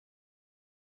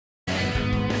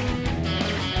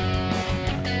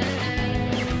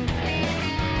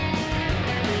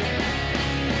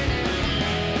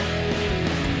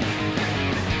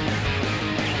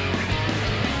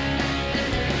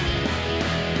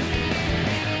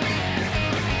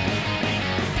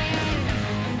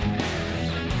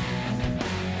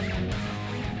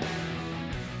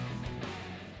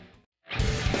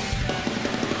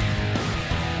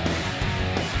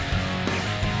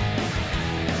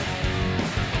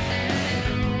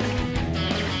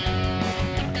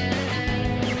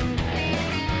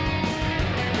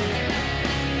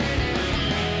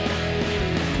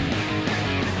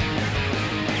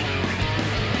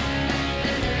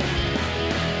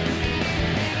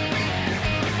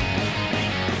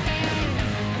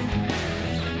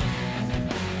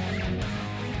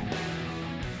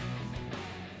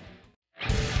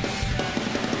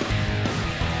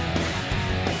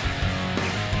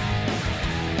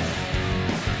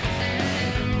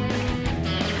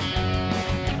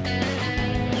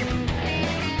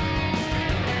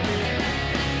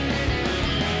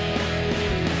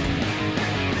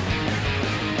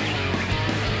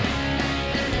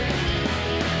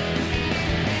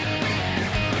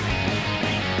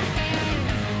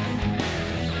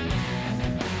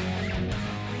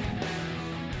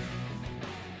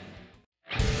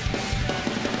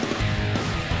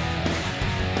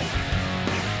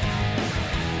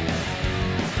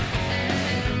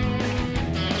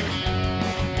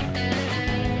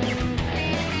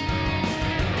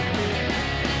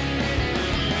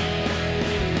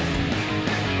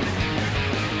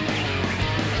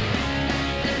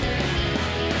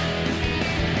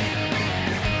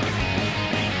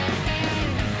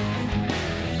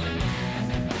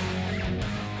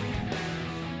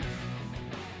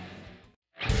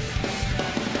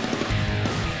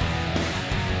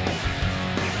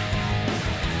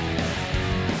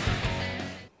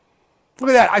Look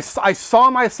at that. I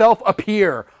saw myself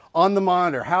appear on the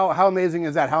monitor. How amazing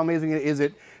is that? How amazing is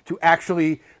it to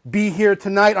actually be here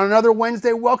tonight on another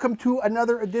Wednesday? Welcome to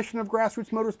another edition of Grassroots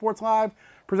Motorsports Live,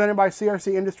 presented by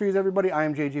CRC Industries, everybody. I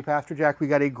am JG Pasterjack. We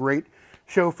got a great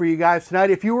show for you guys tonight.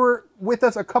 If you were with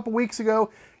us a couple weeks ago,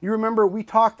 you remember we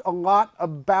talked a lot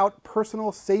about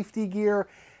personal safety gear,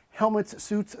 helmets,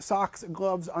 suits, socks,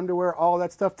 gloves, underwear, all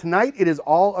that stuff. Tonight, it is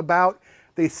all about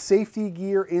the safety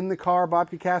gear in the car.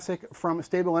 Bob Kukasik from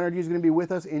Stable Energy is going to be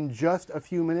with us in just a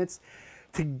few minutes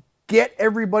to get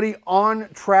everybody on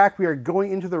track. We are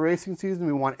going into the racing season.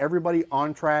 We want everybody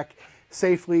on track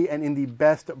safely and in the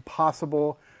best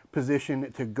possible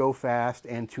position to go fast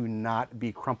and to not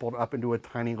be crumpled up into a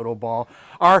tiny little ball.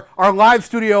 Our live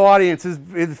studio audience is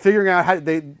figuring out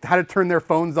how to turn their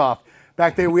phones off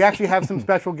back there. We actually have some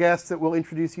special guests that we'll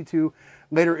introduce you to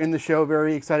later in the show.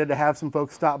 Very excited to have some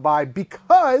folks stop by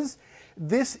because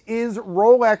this is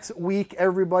Rolex week,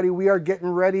 everybody. We are getting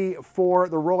ready for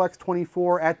the Rolex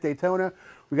 24 at Daytona.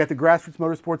 We got the Grassroots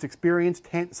Motorsports Experience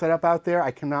tent set up out there.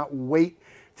 I cannot wait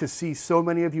to see so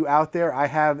many of you out there. I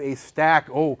have a stack.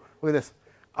 Oh, look at this.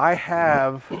 I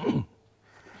have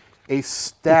a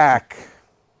stack.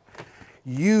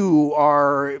 You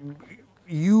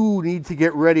need to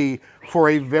get ready for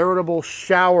a veritable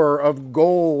shower of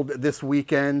gold this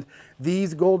weekend.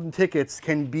 These golden tickets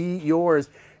can be yours.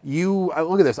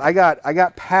 Look at this. I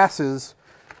got passes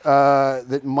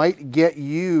that might get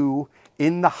you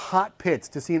in the hot pits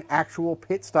to see an actual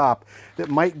pit stop, that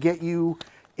might get you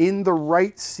in the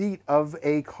right seat of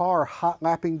a car hot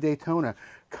lapping Daytona.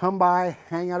 Come by,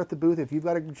 hang out at the booth. If you've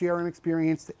got a GRM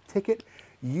Experience ticket,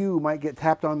 you might get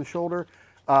tapped on the shoulder,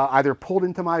 either pulled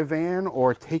into my van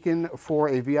or taken for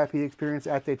a VIP experience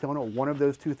at Daytona. One of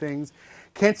those two things.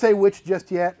 Can't say which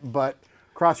just yet, but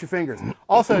cross your fingers.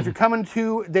 Also, if you're coming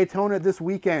to Daytona this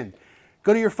weekend,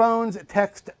 go to your phones,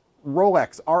 text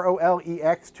Rolex,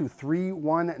 R-O-L-E-X, to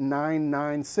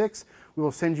 31996. We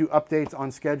will send you updates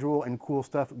on schedule and cool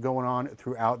stuff going on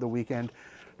throughout the weekend.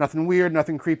 Nothing weird,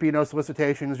 nothing creepy, no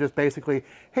solicitations, just basically,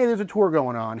 hey, there's a tour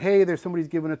going on. Hey, there's somebody's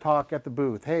giving a talk at the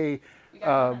booth. Hey,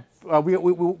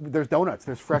 there's donuts,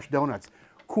 there's fresh donuts.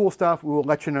 Cool stuff, we will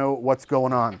let you know what's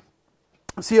going on.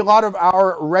 I see a lot of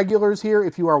our regulars here.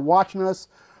 If you are watching us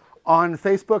on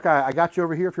Facebook, I got you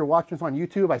over here. If you're watching us on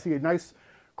YouTube, I see a nice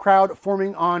crowd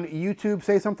forming on YouTube.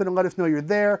 Say something and let us know you're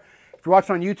there. If you're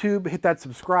watching on YouTube, hit that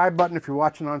subscribe button. If you're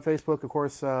watching on Facebook, of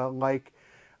course, like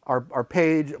our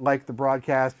page, like the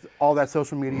broadcast. All that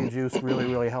social media juice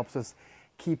really helps us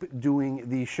keep doing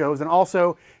these shows. And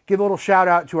also, give a little shout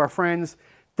out to our friends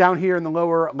down here in the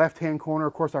lower left-hand corner.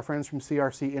 Of course, our friends from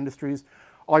CRC Industries.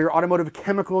 All your automotive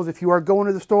chemicals. If you are going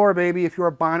to the store, baby, if you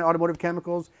are buying automotive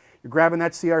chemicals, you're grabbing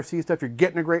that CRC stuff, you're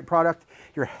getting a great product,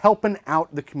 you're helping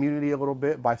out the community a little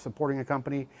bit by supporting a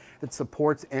company that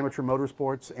supports amateur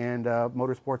motorsports and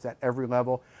motorsports at every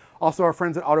level. Also, our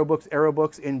friends at Autobooks,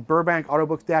 Aerobooks in Burbank,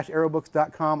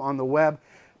 autobooks-aerobooks.com on the web.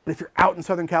 But if you're out in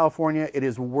Southern California, it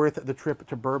is worth the trip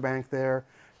to Burbank there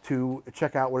to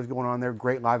check out what is going on there.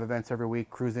 Great live events every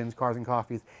week, cruise-ins, cars and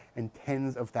coffees, and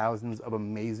tens of thousands of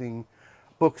amazing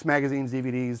books, magazines,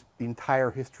 DVDs, the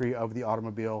entire history of the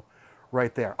automobile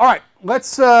right there. All right,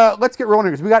 let's get rolling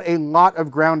here because we got a lot of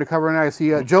ground to cover. And I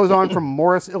see Joe's on from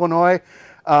Morris, Illinois.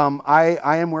 I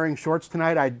am wearing shorts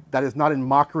tonight. That is not in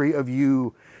mockery of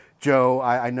you, Joe.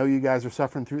 I know you guys are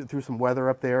suffering through some weather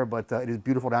up there, but it is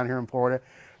beautiful down here in Florida.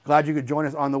 Glad you could join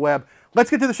us on the web. Let's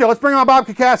get to the show. Let's bring on Bob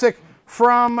Kukasik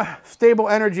from Stable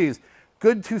Energies.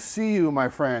 Good to see you, my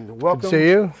friend. Welcome. Good to see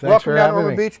you. Thanks for having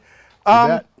me. Beach.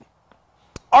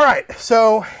 All right,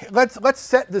 so let's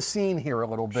set the scene here a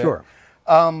little bit. Sure.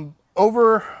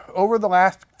 Over the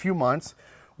last few months,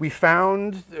 we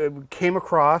came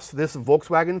across this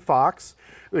Volkswagen Fox.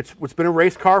 It's been a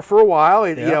race car for a while.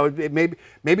 You know,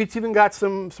 maybe it's even got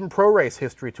some pro race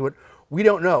history to it. We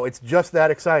don't know. It's just that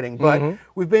exciting. But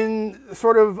we've been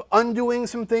sort of undoing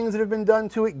some things that have been done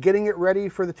to it, getting it ready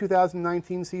for the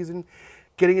 2019 season,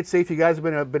 getting it safe. You guys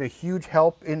have been a huge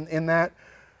help in that.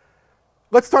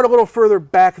 Let's start a little further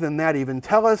back than that even.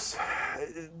 Tell us,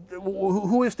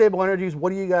 who is Stable Energies? What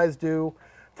do you guys do?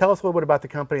 Tell us a little bit about the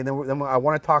company, and then I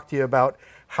want to talk to you about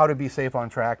how to be safe on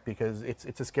track because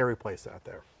it's a scary place out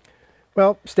there.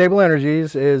 Well, Stable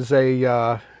Energies is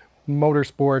a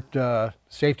motorsport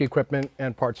safety equipment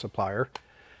and parts supplier.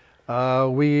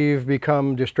 We've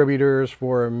become distributors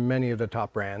for many of the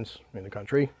top brands in the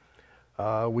country.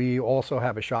 We also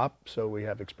have a shop, so we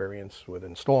have experience with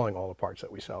installing all the parts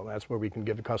that we sell. That's where we can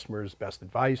give the customers best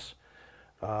advice,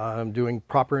 doing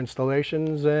proper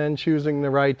installations and choosing the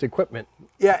right equipment.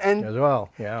 Yeah, and as well.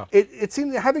 Yeah, it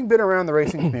seems, having been around the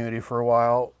racing community for a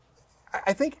while,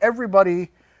 I think everybody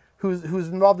who's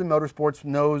involved in motorsports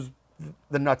knows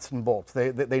the nuts and bolts.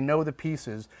 They know the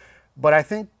pieces, but I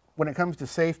think when it comes to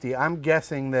safety, I'm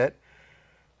guessing that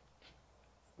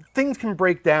things can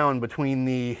break down between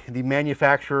the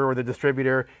manufacturer or the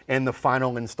distributor and the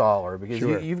final installer, because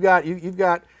Sure. you've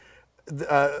got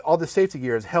all the safety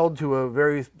gear is held to a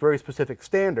very, very specific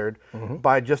standard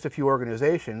by just a few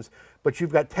organizations, but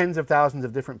you've got tens of thousands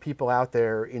of different people out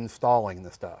there installing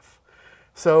the stuff.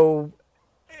 So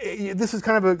this is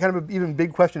kind of a even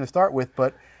big question to start with,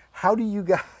 but how do you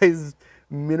guys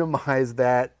minimize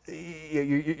that?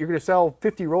 You're going to sell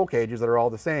 50 roll cages that are all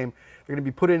the same. They're going to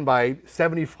be put in by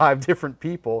 75 different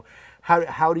people.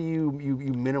 How do you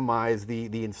minimize the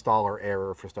installer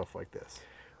error for stuff like this?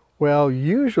 Well,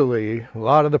 usually a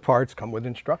lot of the parts come with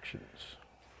instructions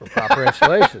for proper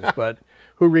installations, but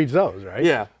who reads those, right?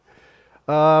 Yeah.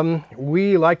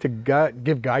 We like to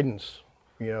give guidance,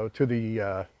 to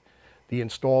the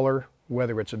installer,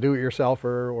 whether it's a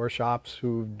do-it-yourselfer or shops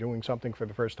who are doing something for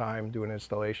the first time, doing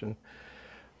installation.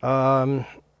 And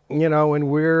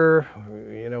we're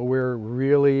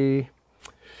really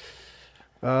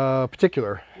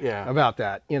particular about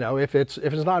that. If it's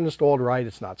not installed right,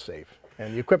 it's not safe.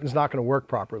 And the equipment's not going to work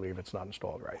properly if it's not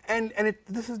installed right. And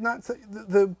this is not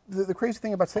the crazy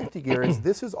thing about safety gear is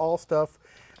this is all stuff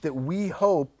that we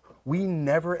hope we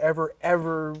never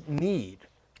ever need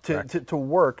to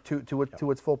work to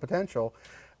its full potential,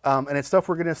 and it's stuff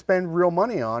we're going to spend real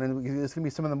money on, and it's going to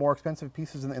be some of the more expensive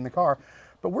pieces in the car.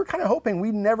 But we're kind of hoping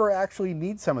we never actually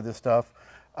need some of this stuff,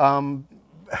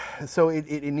 so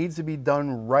it needs to be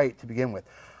done right to begin with.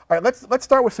 All right, let's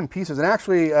start with some pieces, and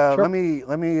actually Sure. let me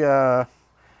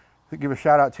give a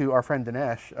shout out to our friend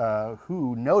Dinesh,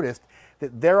 who noticed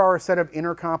that there are a set of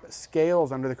intercomp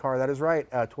scales under the car. That is right.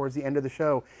 Towards the end of the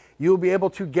show, you'll be able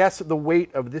to guess the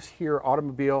weight of this here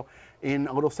automobile in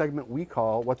a little segment we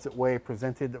call "What's It Weigh?"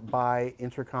 presented by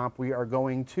Intercomp. We are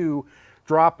going to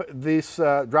drop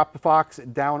the Fox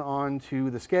down onto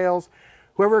the scales.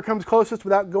 Whoever comes closest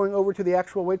without going over to the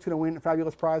actual weight is going to win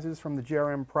fabulous prizes from the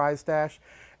GRM prize stash.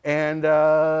 And,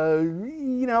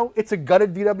 it's a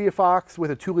gutted VW Fox with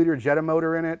a 2-liter Jetta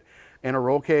motor in it and a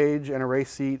roll cage and a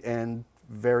race seat and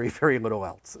very, very little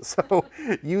else. So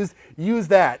use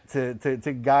that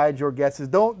to guide your guesses.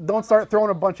 Don't start throwing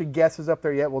a bunch of guesses up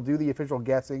there yet. We'll do the official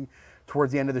guessing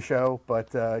towards the end of the show,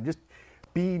 but just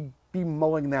be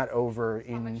mulling that over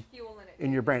in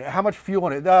your brain. How much fuel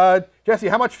in it? Jesse,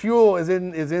 how much fuel is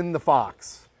in the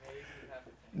Fox?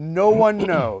 No one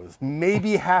knows.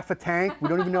 Maybe half a tank. We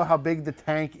don't even know how big the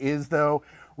tank is, though.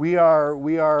 We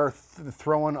are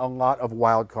throwing a lot of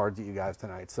wild cards at you guys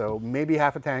tonight. So maybe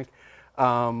half a tank.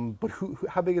 But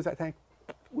how big is that tank?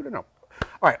 We don't know.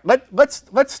 All right.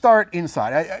 Let's start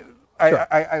inside.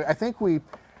 I think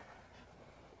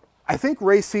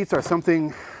race seats are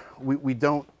something we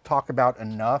don't talk about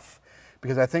enough,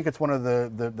 because I think it's one of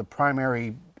the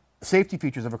primary safety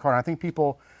features of a car. And I think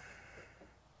people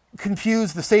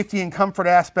confuse the safety and comfort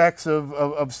aspects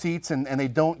of seats, and they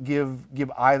don't give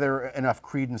either enough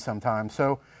credence sometimes.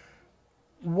 So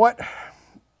what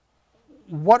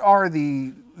are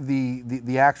the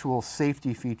actual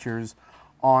safety features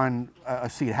on a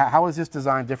seat? How is this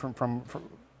design different from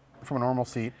a normal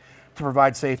seat to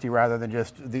provide safety rather than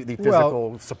just the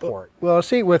physical support? Well, a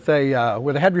seat with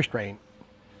a head restraint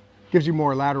gives you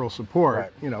more lateral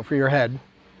support, right. For your head,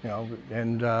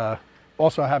 and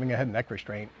also having a head and neck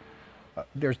restraint.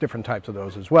 There's different types of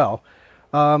those as well.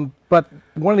 But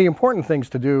one of the important things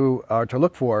to do or to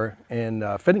look for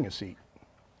in fitting a seat.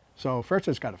 So first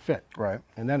it's got to fit, right,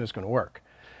 and then it's going to work.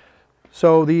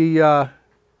 So the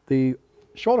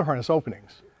shoulder harness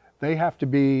openings, they have to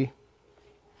be,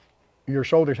 your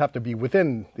shoulders have to be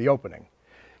within the opening.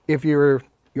 If your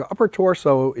upper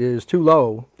torso is too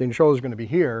low, then your shoulder's going to be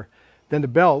here. Then the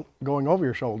belt going over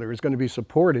your shoulder is going to be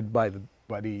supported by the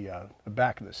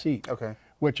back of the seat. Okay.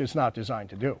 Which it's not designed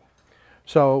to do.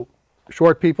 So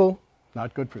short people,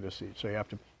 not good for this seat. So you have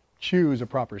to choose a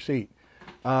proper seat.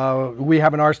 We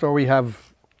have in our store, we have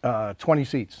 20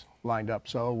 seats lined up.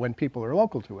 So when people are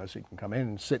local to us, you can come in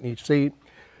and sit in each seat,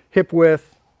 hip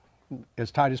width,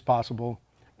 as tight as possible,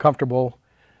 comfortable,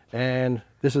 and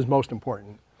this is most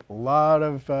important. A lot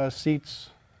of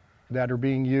seats that are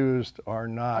being used are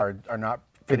not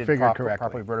fitted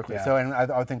properly vertically. Yeah. So, and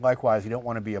I would think likewise, you don't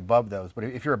want to be above those. But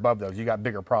if you're above those, you got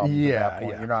bigger problems at that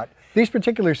point. You're not. These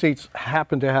particular seats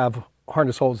happen to have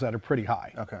harness holes that are pretty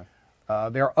high. Okay.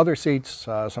 There are other seats,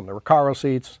 some of the Recaro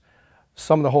seats,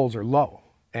 some of the holes are low,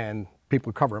 and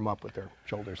people cover them up with their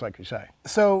shoulders, like you say.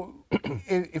 So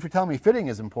if you're telling me fitting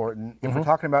is important, if we're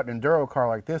talking about an enduro car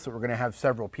like this that we're going to have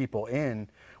several people in,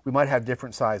 we might have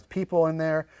different sized people in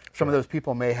there. Some of those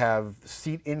people may have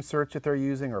seat inserts that they're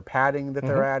using or padding that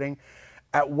they're adding.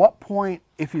 At what point,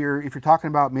 if you're talking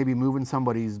about maybe moving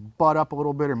somebody's butt up a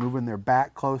little bit or moving their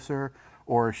back closer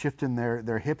or shifting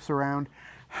their hips around,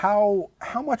 how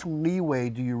much leeway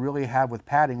do you really have with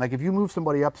padding? Like if you move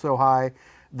somebody up so high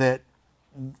that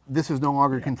this is no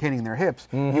longer containing their hips,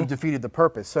 you've defeated the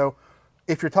purpose. So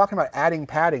if you're talking about adding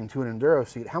padding to an enduro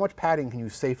seat, how much padding can you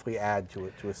safely add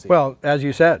to a seat? Well, as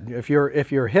you said, if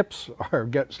your hips are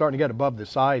starting to get above the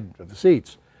side of the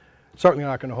seats, it's certainly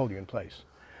not going to hold you in place.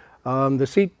 The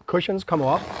seat cushions come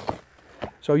off.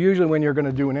 So usually when you're going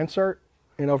to do an insert,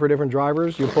 for different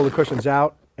drivers, you pull the cushions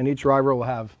out and each driver will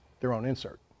have their own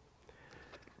insert.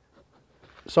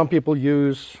 Some people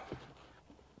use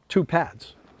 2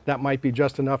 pads. That might be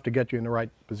just enough to get you in the right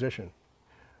position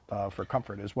for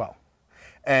comfort as well.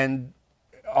 And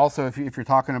also, if you're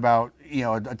talking about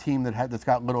a team that's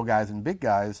got little guys and big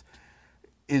guys,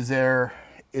 is there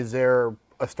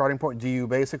a starting point? Do you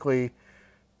basically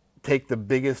take the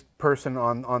biggest person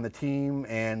on the team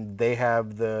and they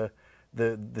have the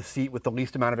seat with the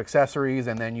least amount of accessories,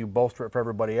 and then you bolster it for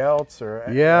everybody else? Or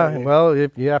yeah, well,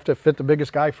 you have to fit the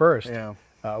biggest guy first. Yeah.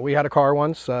 We had a car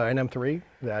once, an M3,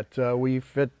 that we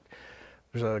fit.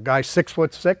 There's a guy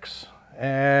 6'6",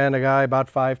 and a guy about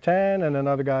 5'10", and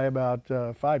another guy about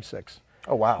 5'6".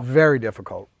 Oh wow! Very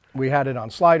difficult. We had it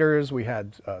on sliders. We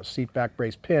had seat back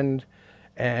brace pinned,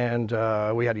 and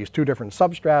we had to use 2 different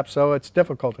substraps. So it's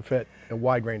difficult to fit a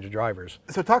wide range of drivers.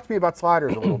 So talk to me about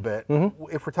sliders a little bit.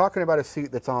 If we're talking about a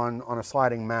seat that's on a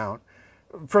sliding mount,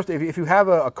 first, if you have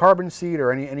a carbon seat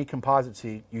or any composite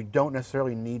seat, you don't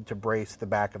necessarily need to brace the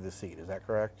back of the seat. Is that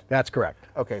correct? That's correct.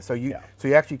 Okay, so you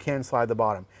actually can slide the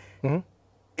bottom.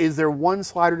 Is there one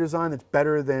slider design that's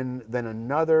better than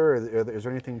another, or is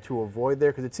there anything to avoid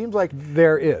there? Because it seems like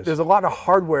there's a lot of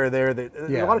hardware there that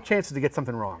there's a lot of chances to get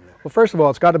something wrong there. Well, first of all,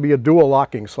 it's got to be a dual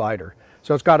locking slider,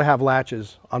 so it's got to have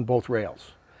latches on both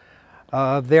rails.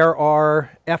 There are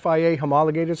FIA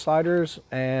homologated sliders,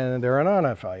 and there are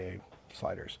non-FIA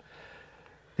sliders.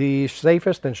 The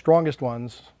safest and strongest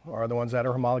ones are the ones that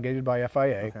are homologated by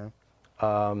FIA. Okay.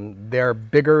 They're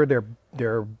bigger,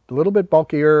 they're a little bit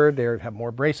bulkier, they have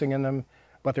more bracing in them,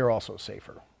 but they're also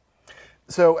safer.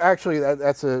 So actually,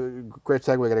 that's a great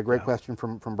segue. I got a great question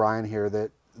from Brian here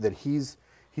that he's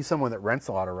someone that rents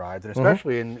a lot of rides, and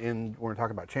especially when we're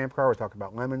talking about Champ Car, we're talking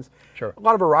about Lemons. Sure. A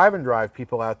lot of arrive and drive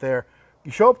people out there.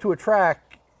 You show up to a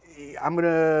track.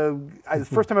 The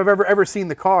first time I've ever seen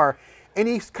the car.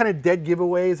 Any kind of dead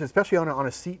giveaways, especially on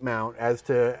a seat mount, as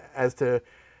to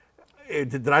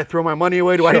did I throw my money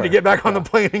away? Do I need to get back on the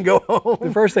plane and go home?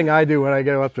 The first thing I do when I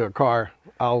get up to a car,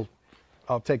 I'll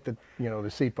take the the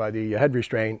seat by the head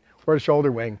restraint or the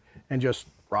shoulder wing and just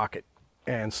rock it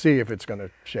and see if it's going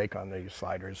to shake on the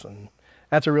sliders, and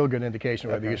that's a real good indication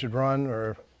whether you should run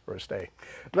or stay.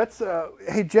 Let's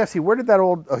hey Jesse, where did that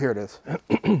old? Oh, here it is.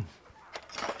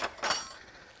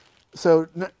 So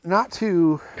not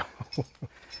to.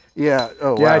 Yeah.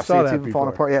 Oh, wow. Yeah, I saw it's that even before.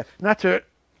 falling apart. Yeah. Not to.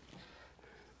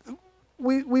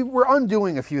 We were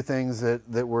undoing a few things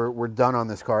that were done on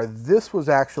this car. This was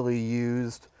actually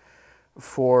used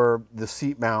for the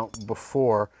seat mount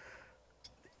before.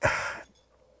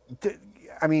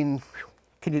 I mean,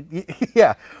 can you?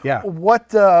 Yeah. Yeah.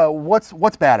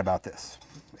 What's bad about this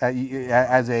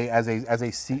as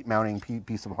a seat mounting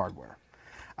piece of hardware?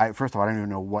 First of all, I don't even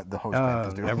know what the hose clamp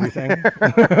is doing. Everything.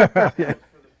 Yeah.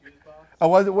 Oh,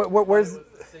 was it? Where's?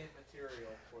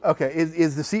 Okay,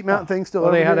 is the seat mount thing still? Well,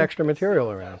 over they had here? extra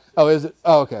material around. Oh, is it?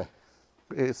 Oh, okay.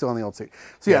 It's still on the old seat.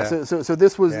 So yeah, so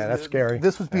this was. Yeah, that's scary.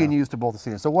 This was being used to bolt the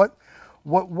seat in. So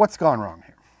what's gone wrong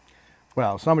here?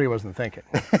 Well, somebody wasn't thinking,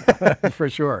 for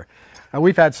sure.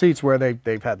 We've had seats where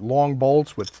they've had long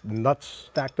bolts with nuts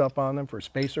stacked up on them for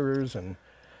spacers, and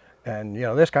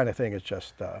this kind of thing is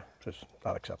just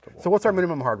not acceptable. So what's our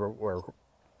minimum hardware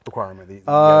requirement?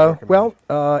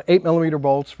 8mm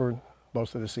bolts for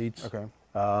most of the seats. Okay.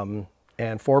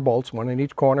 And 4 bolts, 1 in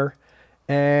each corner.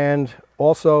 And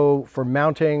also for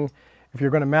mounting, if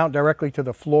you're going to mount directly to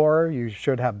the floor, you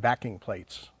should have backing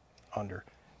plates under,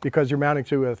 because you're mounting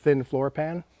to a thin floor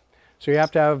pan. So you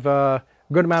have to have a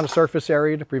good amount of surface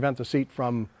area to prevent the seat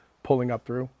from pulling up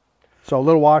through. So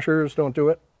little washers don't do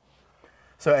it.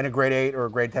 So and a grade 8 or a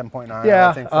grade 10.9. Yeah,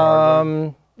 I think for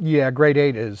hardware. yeah, grade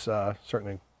 8 is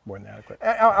certainly more than adequate.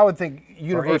 I would think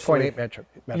universally. Or 8.8 metric.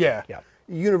 Yeah.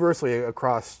 Universally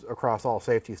across all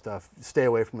safety stuff, stay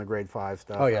away from the grade 5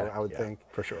 stuff. Oh yeah, I would think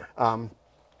for sure.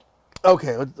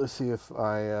 Okay, let's see if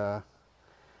I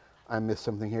I missed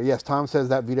something here. Yes, Tom says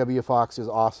that VW Fox is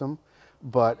awesome,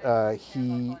 but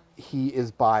he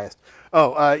is biased.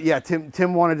 Oh, yeah,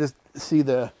 Tim wanted to see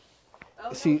the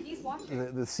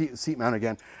seat mount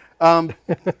again. I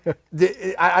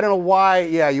don't know why.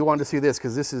 Yeah, you wanted to see this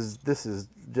because this is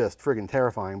just friggin'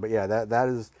 terrifying. But yeah,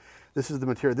 this is the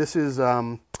material. This is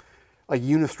like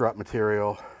unistrut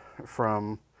material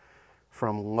from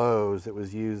Lowe's that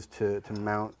was used to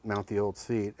mount the old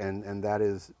seat, and that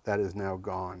is now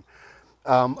gone.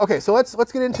 Okay, so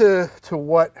let's get into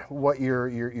what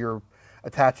you're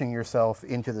attaching yourself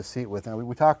into the seat with. Now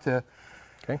we talked to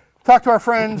our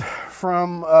friend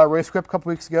from Race Equip a couple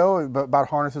weeks ago about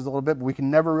harnesses a little bit, but we can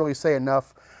never really say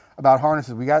enough about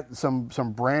harnesses. We got some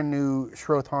brand new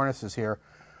Schroth harnesses here.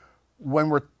 When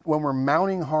we're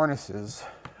mounting harnesses,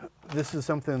 this is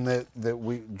something that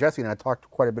Jesse and I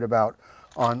talked quite a bit about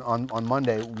on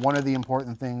Monday. One of the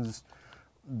important things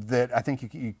that I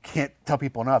think you can't tell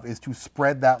people enough is to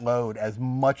spread that load as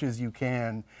much as you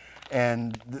can.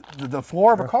 And the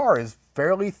floor of a car is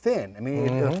fairly thin. I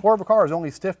mean, the floor of a car is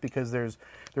only stiff because there's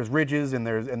ridges and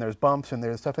there's bumps and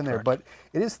there's stuff in there. But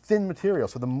it is thin material,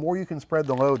 so the more you can spread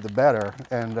the load, the better.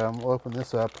 And we'll open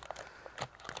this up.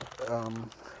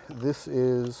 This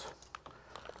is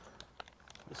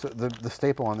the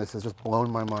staple on this has just blown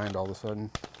my mind all of a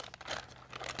sudden.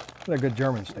 They're good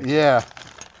German staple. Yeah.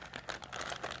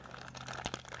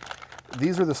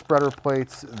 These are the spreader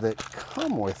plates that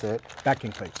come with it.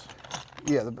 Backing plates.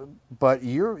 Yeah, but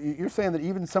you're saying that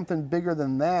even something bigger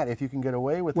than that, if you can get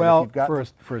away with it, well, if you've got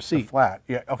for a seat, flat,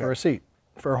 yeah, okay. For a seat.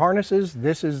 For harnesses,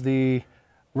 this is the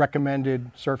recommended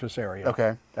surface area.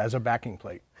 Okay. As a backing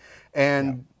plate.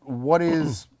 And what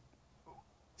is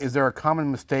there a common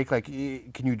mistake? Like,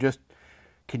 can you just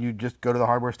go to the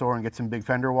hardware store and get some big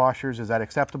fender washers? Is that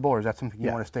acceptable, or is that something you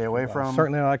want to stay away from?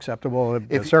 Certainly not acceptable.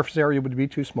 The surface area would be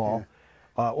too small. Yeah.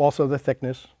 Also, the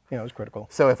thickness, is critical.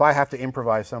 So if I have to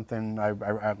improvise something,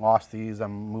 I lost these,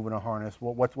 I'm moving a harness.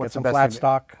 What's get some the best flat thing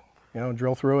stock,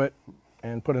 drill through it,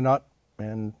 and put a nut,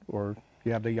 or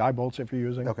you have the eye bolts if you're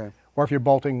using. Okay. Or if you're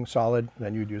bolting solid,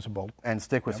 then you'd use a bolt. And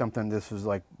stick with something. This is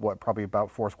like what, probably about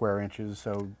 4 square inches.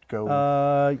 So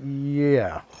go.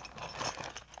 Yeah.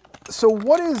 So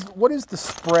what is the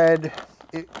spread?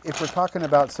 If we're talking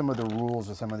about some of the rules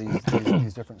of some of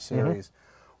these different series,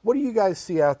 what do you guys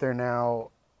see out there now,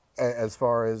 as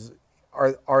far as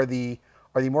are the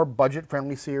more budget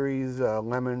friendly series,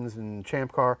 Lemons and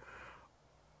Champ Car?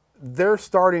 They're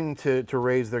starting to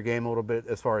raise their game a little bit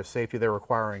as far as safety. They're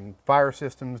requiring fire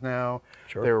systems now.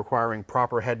 Sure. They're requiring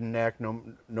proper head and neck.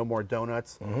 No more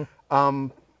donuts.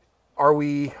 Are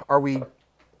we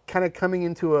kind of coming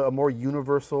into a more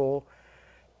universal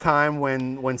time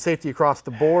when safety across the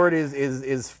board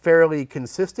is fairly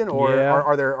consistent, or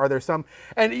are there some?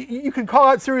 And you can call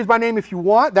out series by name if you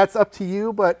want. That's up to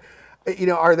you. But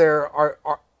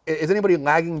is anybody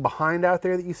lagging behind out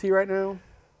there that you see right now?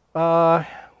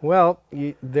 Well,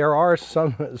 there are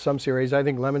some series. I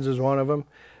think Lemons is one of them.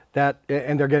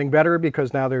 And they're getting better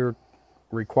because now they're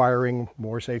requiring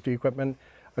more safety equipment.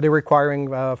 Are they requiring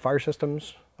fire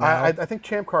systems? I think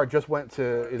Champ Car just went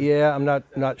to. Yeah, I'm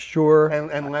not sure.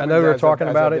 And I know they're talking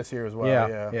about it this year as well.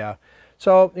 Yeah.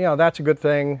 So that's a good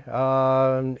thing.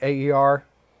 AER,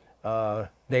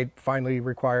 they finally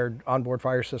required onboard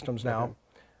fire systems now.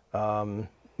 Okay.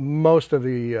 Most of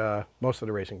the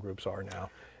racing groups are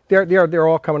now. They're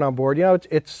all coming on board.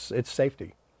 It's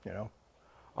safety.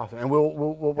 Awesome, and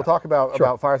we'll talk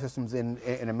about fire systems in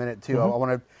a minute too. I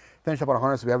want to finish up on a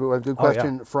harness. We have a good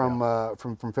question from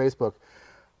Facebook.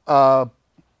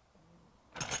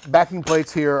 Backing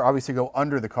plates here obviously go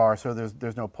under the car, so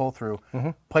there's no pull through.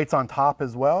 Plates on top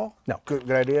as well. No.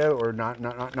 Good idea, or not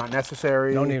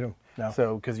necessary. Don't need them. No.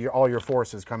 So because all your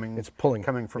force is coming. It's pulling.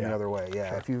 Coming from the other way.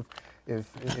 Yeah. Sure.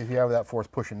 If you have that force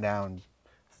pushing down,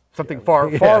 something far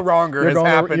wronger has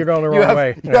happened. You're going the wrong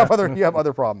way. You have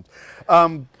other problems.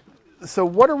 So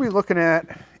what are we looking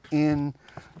at in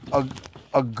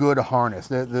a good harness?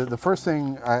 The first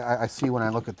thing I see when I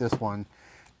look at this one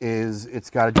is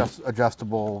it's got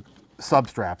adjustable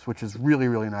substraps, which is really,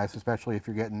 really nice, especially if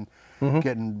you're getting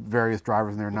various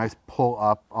drivers in there. Nice pull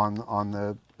up on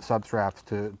the substraps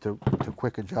to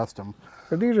quick adjust them.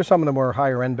 So these are some of the more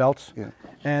higher end belts,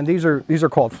 and these are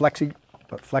called flexi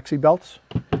belts,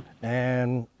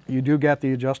 and you do get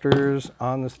the adjusters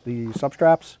on the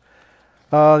substraps.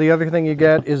 The other thing you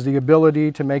get is the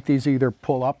ability to make these either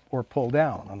pull up or pull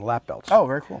down on the lap belts. Oh,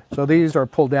 very cool. So these are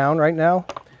pull down right now.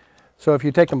 So if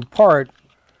you take them apart,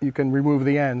 you can remove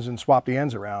the ends and swap the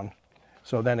ends around.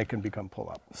 So then it can become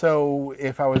pull-up. So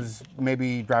if I was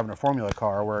maybe driving a Formula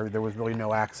car where there was really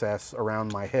no access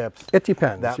around my hips, It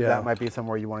depends, that, yeah. that might be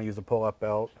somewhere you want to use a pull-up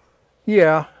belt.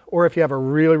 Yeah, or if you have a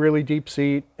really, really deep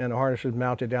seat and the harness is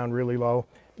mounted down really low.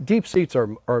 Deep seats are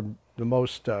the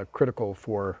most critical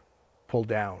for pull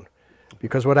down,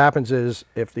 because what happens is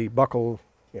if the buckle,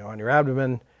 on your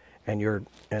abdomen and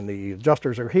the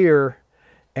adjusters are here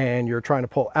and you're trying to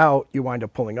pull out, you wind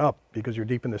up pulling up because you're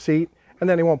deep in the seat, and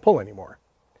then they won't pull anymore.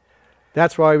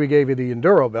 That's why we gave you the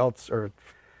enduro belts, or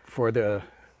for the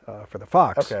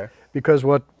Fox. Okay. Because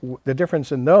the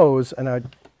difference in those, and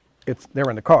they're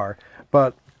in the car,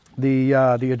 but the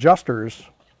adjusters,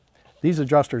 these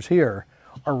adjusters here,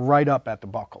 are right up at the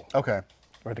buckle. Okay.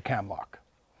 Or the cam lock.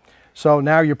 So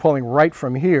now you're pulling right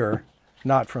from here,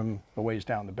 not from the ways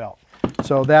down the belt.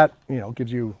 So that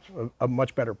gives you a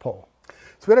much better pull.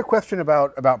 So we had a question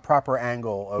about proper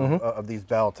angle of these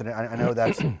belts, and I know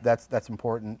that's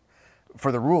important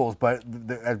for the rules, but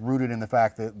rooted in the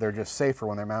fact that they're just safer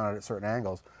when they're mounted at certain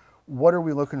angles. What are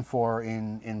we looking for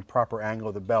in proper angle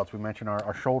of the belts? We mentioned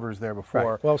our shoulders there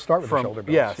before. Right. Well, start with the shoulder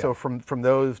belts. Yeah, so from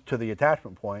those to the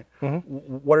attachment point,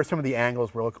 what are some of the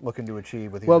angles we're looking to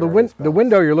achieve with these? Well, the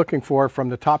window you're looking for from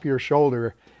the top of your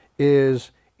shoulder is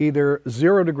either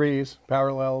 0 degrees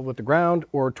parallel with the ground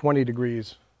or 20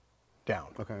 degrees down.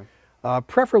 Okay.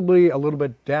 Preferably a little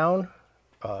bit down,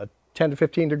 10 to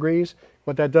 15 degrees.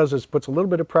 What that does is puts a little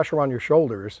bit of pressure on your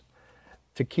shoulders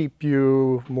to keep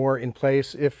you more in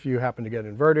place if you happen to get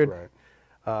inverted.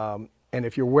 Right. And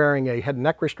if you're wearing a head and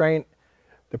neck restraint,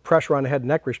 the pressure on the head and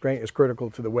neck restraint is critical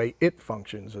to the way it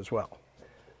functions as well.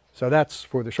 So that's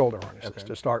for the shoulder harnesses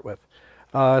to start with.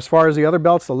 As far as the other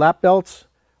belts, the lap belts,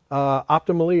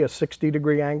 optimally a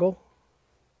 60-degree angle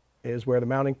is where the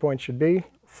mounting point should be.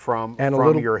 From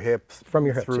your hips through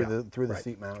the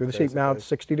seat mount. Through the seat mount,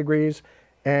 60 degrees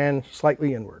and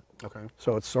slightly inward. Okay.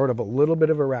 So it's sort of a little bit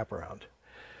of a wraparound.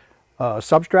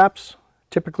 Substraps,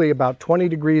 typically about 20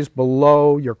 degrees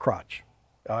below your crotch,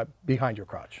 behind your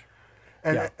crotch.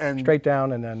 And straight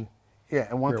down and then. Yeah,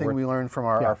 and one thing we learned from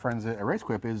our friends at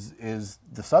RaceQuip is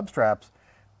the substraps,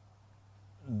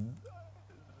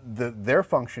 their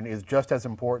function is just as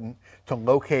important to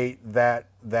locate that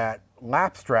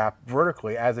lap strap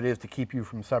vertically as it is to keep you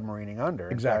from submarining under.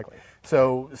 Exactly.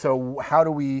 So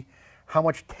how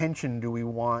much tension do we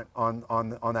want on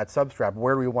that substrap?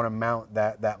 Where do we want to mount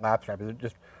that lap strap? Is it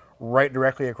just right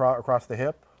directly across the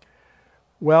hip?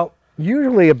 Well,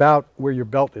 usually about where your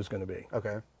belt is going to be.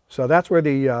 Okay. So that's where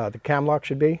the cam lock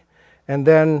should be. And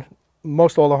then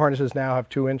most all the harnesses now have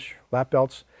 2-inch lap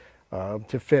belts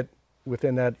to fit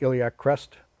within that iliac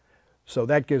crest. So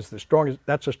that gives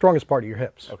that's the strongest part of your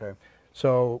hips. Okay.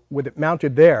 So with it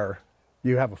mounted there,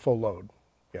 you have a full load.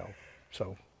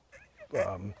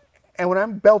 And when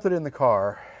I'm belted in the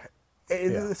car,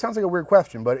 it sounds like a weird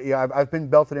question, but I've been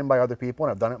belted in by other people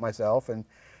and I've done it myself, and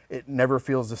it never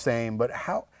feels the same. But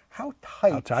how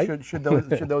tight should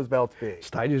those belts be? As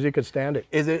tight as you could stand it.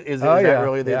 Is that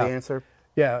really the answer?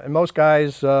 Yeah, and most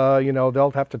guys,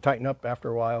 they'll have to tighten up after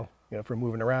a while, for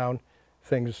moving around.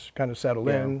 Things kind of settle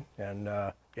in, and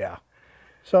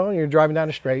so you're driving down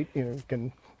the straight, you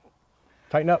can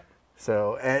tighten up.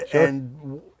 So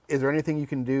and is there anything you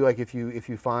can do, like if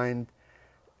you find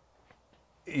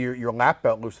your lap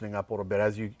belt loosening up a little bit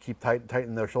as you keep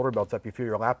tightening those shoulder belts up, you feel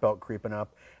your lap belt creeping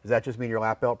up? Does that just mean your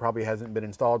lap belt probably hasn't been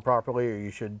installed properly, or you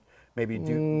should maybe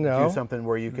do something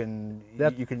where you can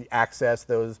access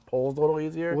those pulls a little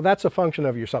easier? Well, that's a function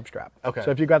of your substrap. Okay.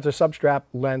 So if you got the substrap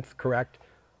length correct,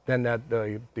 then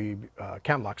the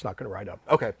cam lock's not going to ride up.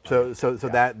 Okay. So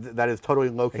that is totally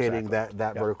locating that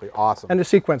vertically. Awesome. And the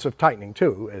sequence of tightening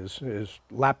too is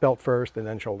lap belt first and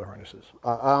then shoulder harnesses.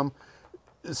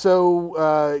 This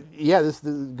is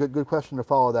a good question to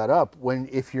follow that up.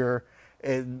 If you're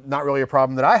not really a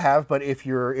problem that I have, but if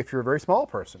you're a very small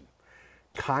person,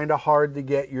 kind of hard to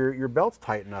get your belts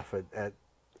tight enough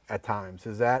at times.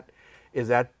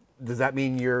 Does that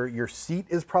mean your seat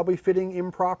is probably fitting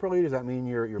improperly? Does that mean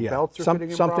your belts are fitting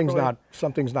improperly?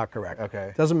 Something's not correct.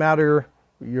 Okay. Doesn't matter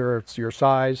your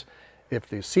size. If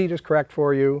the seat is correct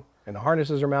for you and the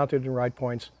harnesses are mounted in right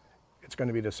points, it's going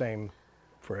to be the same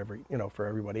for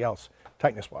everybody else,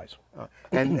 tightness wise.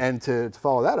 And to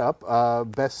follow that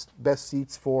up, best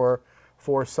seats for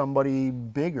somebody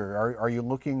bigger. Are you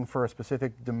looking for a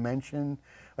specific dimension?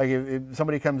 Like if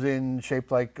somebody comes in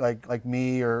shaped like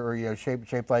me, or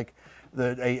shaped like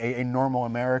a normal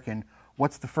American,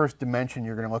 what's the first dimension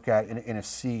you're going to look at in a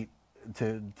seat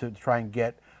to try and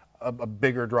get a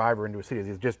bigger driver into a seat? Is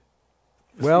it just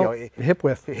hip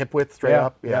width? Hip width straight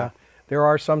up. Yeah. There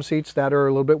are some seats that are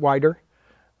a little bit wider,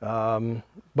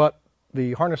 but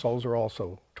the harness holes are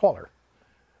also taller.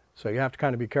 So you have to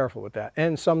kind of be careful with that.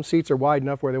 And some seats are wide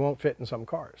enough where they won't fit in some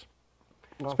cars.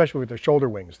 Especially with the shoulder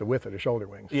wings, the width of the shoulder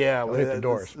wings. Yeah, they'll hit the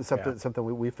doors.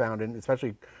 Something we found, in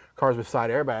especially cars with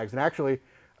side airbags. And actually,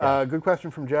 good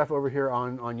question from Jeff over here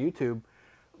on YouTube.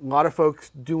 A lot of folks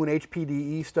doing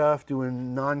HPDE stuff,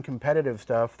 doing non-competitive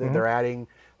stuff. They're adding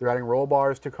roll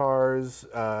bars to cars.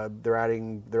 They're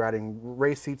adding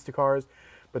race seats to cars.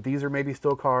 But these are maybe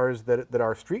still cars that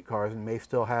are street cars and may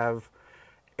still have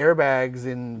airbags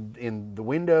in the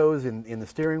windows, in the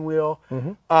steering wheel.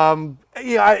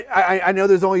 I know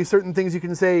there's only certain things you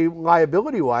can say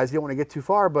liability-wise. You don't want to get too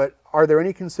far, but are there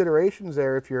any considerations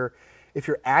there if you're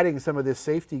adding some of this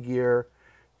safety gear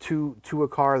to a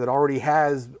car that already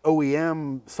has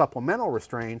OEM supplemental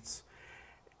restraints?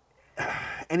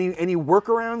 Any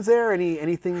workarounds there?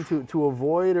 Anything to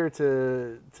avoid or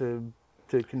to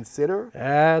consider?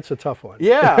 That's a tough one.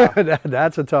 Yeah,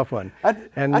 that's a tough one. That's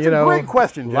a great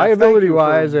question, Jeff.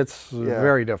 Liability-wise, it's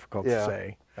very difficult to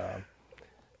say.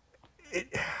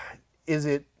 Is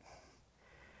it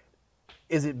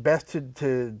best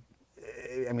to?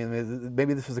 I mean,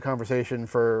 maybe this is a conversation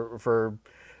for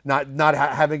not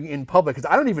having in public,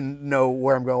 because I don't even know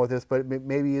where I'm going with this. But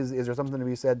maybe is there something to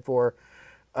be said for?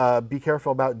 Be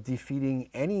careful about defeating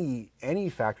any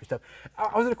factory stuff.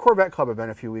 I was at a Corvette Club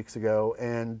event a few weeks ago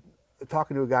and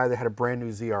talking to a guy that had a brand new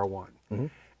ZR1,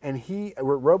 and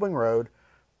we're at Roebling Road.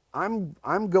 I'm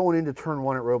going into turn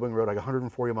 1 at Roebling Road like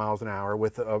 140 miles an hour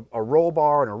with a roll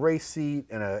bar and a race seat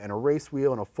and a race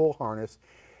wheel and a full harness.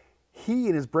 He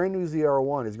in his brand new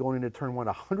ZR1 is going into turn 1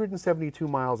 172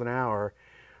 miles an hour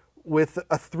with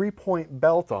a 3-point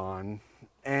belt on.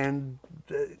 And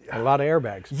a lot of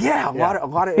airbags. Yeah, a lot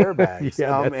of airbags.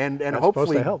 and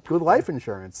hopefully good life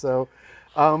insurance. So,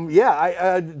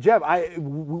 Jeff,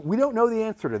 we don't know the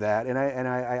answer to that, and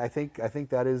I think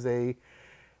that is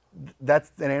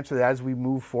that's an answer that as we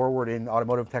move forward in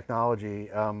automotive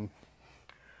technology, I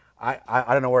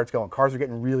don't know where it's going. Cars are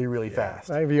getting really, really fast.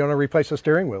 If you want to replace the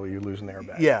steering wheel, you lose an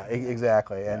airbag. Yeah,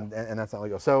 exactly, and that's not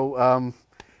legal. So,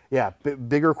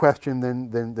 bigger question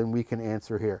than we can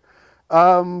answer here.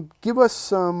 Give us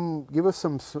some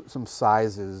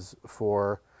sizes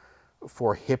for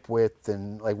hip width,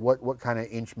 and like what kind of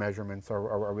inch measurements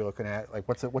are we looking at? Like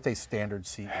what's a standard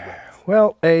seat width?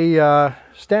 Well, a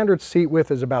standard seat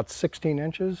width is about 16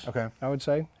 inches. Okay. I would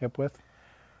say hip width,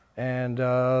 and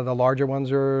the larger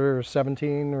ones are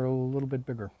 17 or a little bit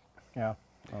bigger. Yeah.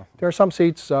 Oh. There are some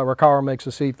seats. Recaro makes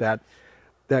a seat that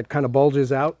kind of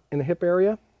bulges out in the hip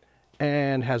area,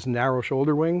 and has narrow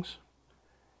shoulder wings.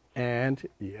 And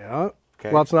well,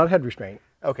 it's not head restraint.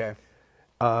 Okay.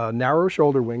 Narrow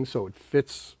shoulder wings, so it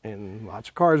fits in lots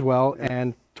of cars well,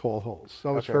 and tall holes.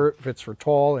 So it fits for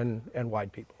tall and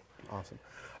wide people. Awesome.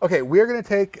 Okay, we're going to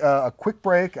take a quick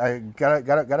break. I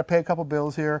gotta pay a couple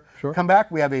bills here. Sure. Come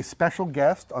back. We have a special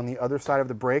guest on the other side of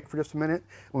the break for just a minute.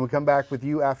 When we come back with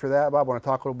you after that, Bob, I want to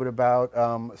talk a little bit about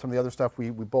some of the other stuff we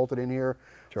bolted in here,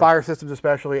 fire systems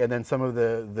especially, and then some of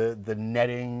the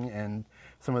netting and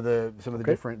some of the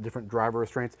different driver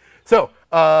restraints. So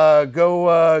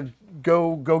go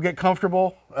get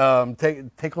comfortable. Take a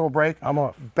little break. I'm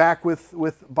off. Back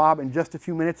with Bob in just a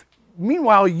few minutes.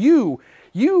 Meanwhile, you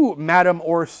madam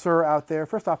or sir out there,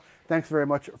 first off, thanks very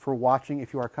much for watching.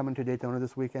 If you are coming to Daytona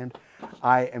this weekend,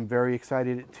 I am very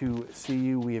excited to see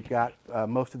you. We have got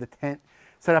most of the tent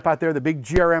set up out there, the big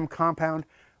GRM compound.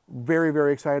 Very,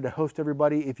 very excited to host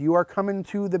everybody. If you are coming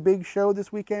to the big show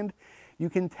this weekend, you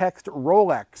can text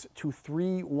Rolex to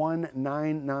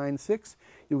 31996.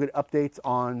 You'll get updates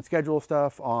on schedule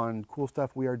stuff, on cool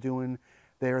stuff we are doing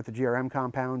there at the GRM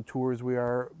compound, tours we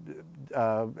are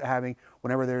having.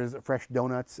 Whenever there's fresh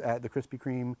donuts at the Krispy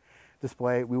Kreme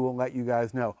display, we will let you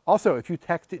guys know. Also, if you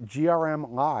text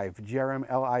GRM Live, GRM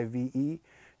Live, to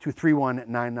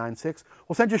 31996,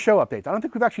 we'll send you show updates. I don't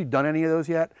think we've actually done any of those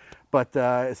yet, but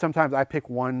sometimes I pick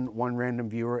one random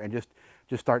viewer and just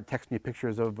start texting you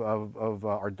pictures of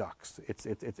our ducks.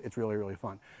 It's really, really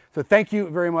fun. So thank you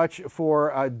very much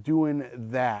for doing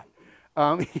that.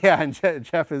 And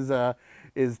Jeff is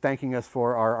thanking us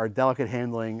for our delicate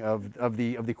handling of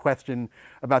the question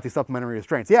about the supplementary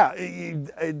restraints. Yeah,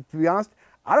 to be honest,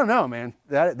 I don't know, man.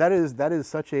 That is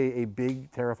such a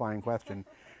big, terrifying question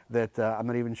that I'm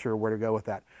not even sure where to go with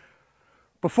that.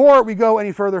 Before we go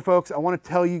any further, folks, I want to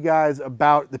tell you guys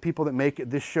about the people that make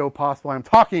this show possible. I'm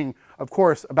talking, of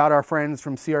course, about our friends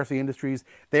from CRC Industries.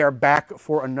 They are back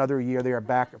for another year. They are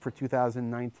back for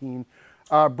 2019.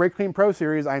 Brake Clean Pro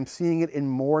Series, I'm seeing it in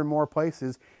more and more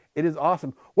places. It is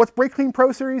awesome. What's Brake Clean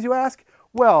Pro Series, you ask?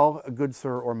 Well, good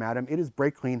sir or madam, it is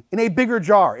brake clean in a bigger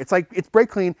jar. It's like, it's brake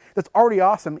clean that's already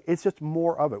awesome. It's just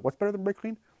more of it. What's better than brake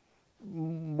clean?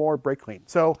 More brake clean.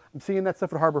 So I'm seeing that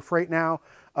stuff at Harbor Freight now.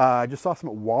 I just saw some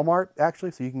at Walmart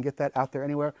actually, so you can get that out there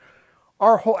anywhere.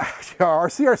 Our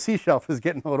CRC shelf is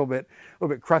getting a little bit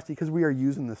crusty because we are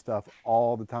using this stuff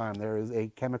all the time. There is a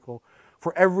chemical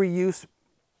for every use.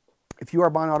 If you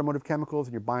are buying automotive chemicals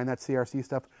and you're buying that CRC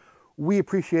stuff, we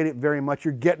appreciate it very much.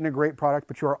 You're getting a great product,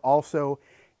 but you are also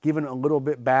giving a little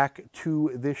bit back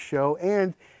to this show.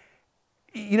 And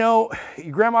you know,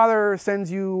 your grandmother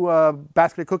sends you a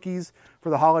basket of cookies for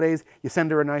the holidays. You send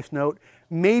her a nice note.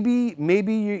 Maybe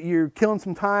you're killing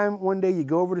some time one day. You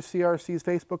go over to CRC's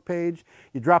Facebook page.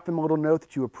 You drop them a little note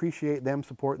that you appreciate them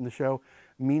supporting the show.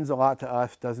 It means a lot to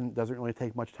us. Doesn't really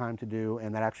take much time to do,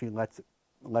 and that actually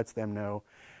lets them know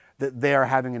that they are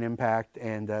having an impact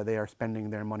and they are spending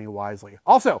their money wisely.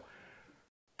 Also,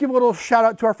 give a little shout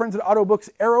out to our friends at Auto Books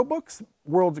Aero Books,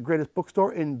 world's greatest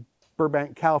bookstore in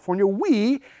Burbank, California.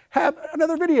 We have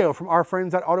another video from our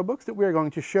friends at Auto Books that we are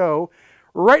going to show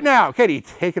right now. Katie,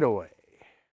 take it away.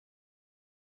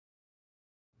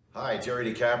 Hi,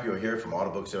 Jerry DiCaprio here from Auto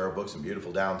Books Aero Books in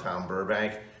beautiful downtown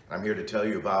Burbank. I'm here to tell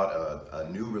you about a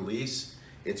new release.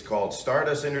 It's called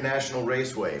Stardust International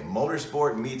Raceway,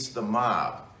 Motorsport Meets the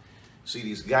Mob. See,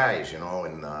 these guys, you know,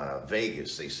 in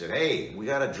Vegas, they said, hey, we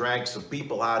got to drag some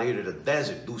people out here to the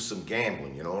desert, do some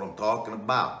gambling, you know what I'm talking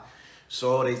about.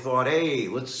 So they thought, hey,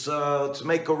 let's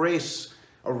make a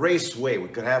raceway. We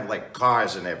could have like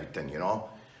cars and everything, you know.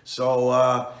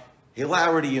 So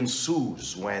hilarity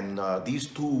ensues when these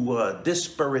two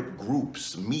disparate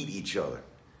groups meet each other.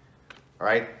 All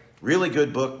right, really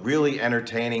good book, really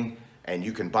entertaining, and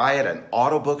you can buy it at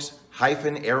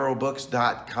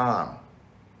autobooks-aerobooks.com.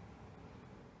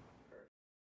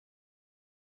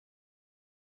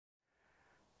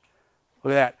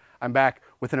 Look at that. I'm back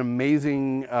with an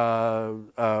amazing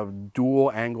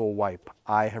dual angle wipe.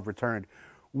 I have returned.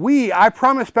 I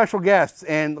promised special guests,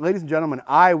 and ladies and gentlemen,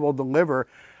 I will deliver.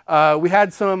 We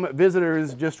had some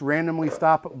visitors just randomly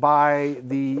stop by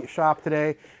the shop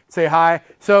today, say hi.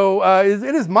 So it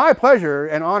is my pleasure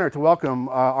and honor to welcome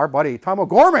our buddy, Tom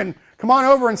O'Gorman. Come on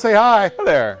over and say hi. Hi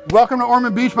there. Welcome to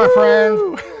Ormond Beach, my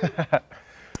friend.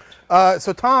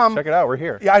 So Tom, check it out. We're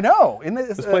here. Yeah, I know.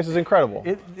 This place is incredible.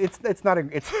 It's not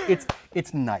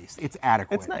it's nice. It's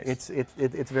adequate. It's nice.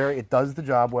 It does the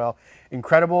job well.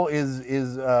 Incredible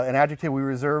is an adjective we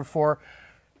reserve for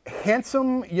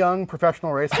handsome young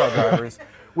professional race car drivers,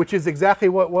 which is exactly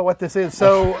what this is.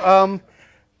 So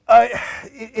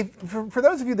for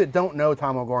those of you that don't know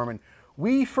Tom O'Gorman,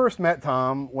 we first met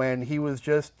Tom when he was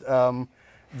just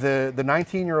the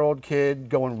 19-year-old kid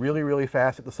going really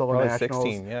fast at the Solar Nationals.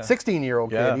 16, yeah. 16-year-old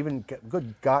kid, yeah. Even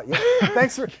good God. Yeah.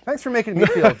 thanks for making me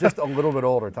feel just a little bit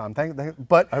older, Tom.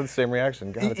 But I have the same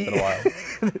reaction. God, it's been a while.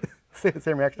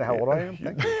 Same reaction to how old I am.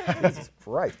 Thank you. Jesus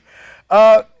Christ.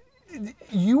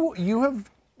 You have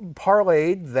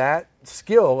parlayed that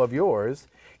skill of yours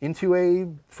into a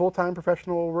full-time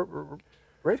professional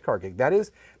race car gig. That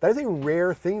is a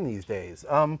rare thing these days.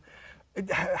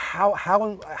 How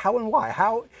and why?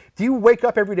 How do you wake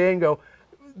up every day and go,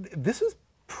 this is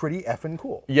pretty effing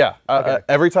cool? Yeah. Okay.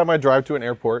 Every time I drive to an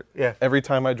airport, yeah. Every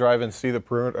time I drive and see the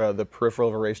peripheral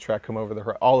of a racetrack come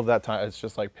over all of that time, it's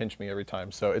just like pinch me every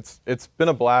time. So it's been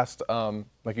a blast.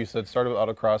 Like you said, started with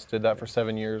autocross, did that for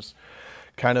 7 years,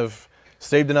 kind of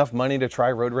saved enough money to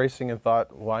try road racing and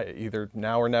thought, why, either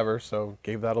now or never. So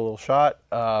gave that a little shot.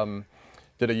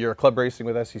 Did a year of club racing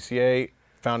with SCCA,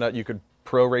 found out you could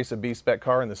pro race a B spec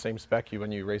car in the same spec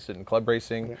when you race it in club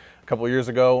racing. Yeah. A couple of years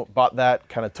ago, bought that,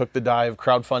 kind of took the dive,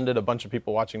 crowdfunded. A bunch of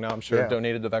people watching now, I'm sure, yeah.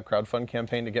 donated to that crowdfund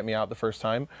campaign to get me out the first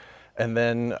time. And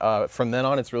then from then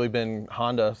on, it's really been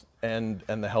Honda and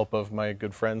the help of my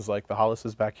good friends like the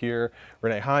Hollises back here,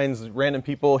 Renee Hines, random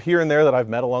people here and there that I've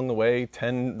met along the way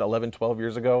 10, 11, 12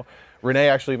 years ago. Renee,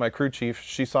 actually my crew chief,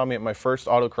 she saw me at my first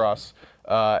autocross.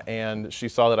 And she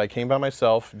saw that I came by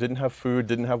myself, didn't have food,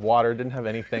 didn't have water, didn't have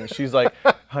anything. She's like,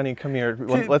 honey, come here.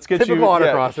 Let's get you.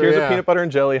 Yeah, here's a peanut butter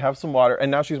and jelly, have some water. And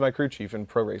now she's my crew chief in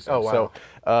pro racing. Oh, wow.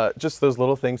 So just those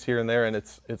little things here and there, and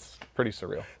it's pretty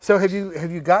surreal. So have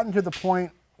you gotten to the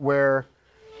point where,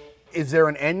 is there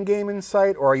an end game in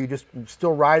sight, or are you just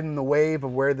still riding the wave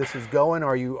of where this is going?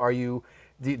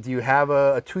 Do you have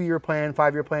a 2-year plan,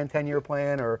 5-year plan, 10-year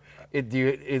plan, or do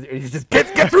you just get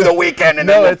through the weekend and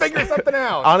then we'll figure something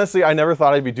out? Honestly, I never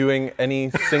thought I'd be doing any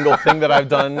single thing that I've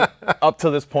done up to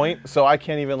this point, so I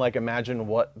can't even imagine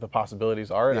what the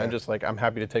possibilities are, and yeah. I'm just I'm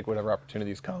happy to take whatever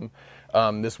opportunities come.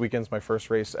 This weekend's my first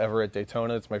race ever at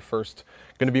Daytona. It's going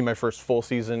to be my first full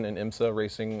season in IMSA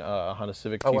racing a Honda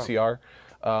Civic TCR.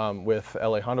 with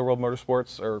LA Honda World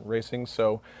Motorsports or Racing.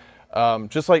 So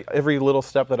just like every little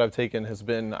step that I've taken has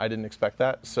been, I didn't expect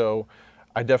that. So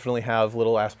I definitely have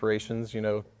little aspirations, you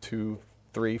know, 2,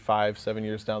 3, 5, 7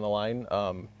 years down the line.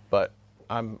 But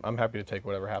I'm happy to take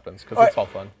whatever happens because it's all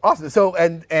fun. Awesome. So,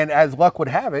 and as luck would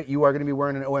have it, you are going to be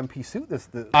wearing an OMP suit this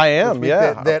I am, week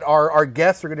yeah. that our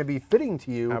guests are going to be fitting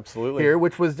to you. Absolutely. Here,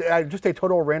 which was just a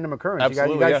total random occurrence.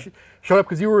 Absolutely, you guys showed up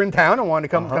because you were in town and wanted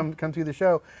to come see the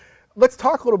show. Let's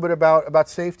talk a little bit about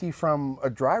safety from a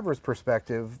driver's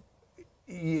perspective.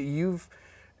 You've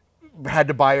had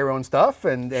to buy your own stuff,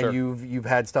 and Sure. you've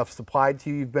had stuff supplied to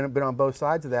you. You've been on both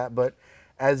sides of that, but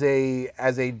as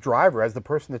a driver, as the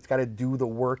person that's got to do the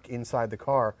work inside the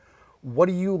car, what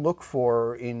do you look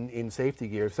for in safety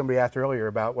gear? Somebody asked earlier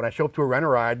about when I show up to a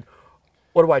rent-a-ride,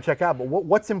 what do I check out? But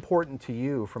what's important to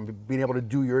you from being able to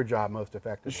do your job most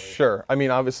effectively? Sure. I mean,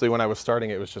 obviously, when I was starting,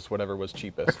 it was just whatever was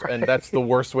cheapest, and that's the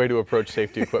worst way to approach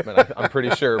safety equipment. I'm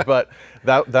pretty sure, but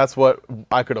that's what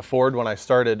I could afford when I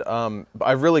started.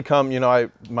 I've really come, you know,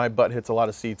 my butt hits a lot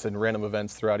of seats in random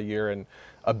events throughout a year, and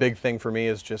a big thing for me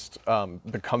is just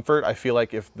the comfort. I feel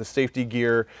like if the safety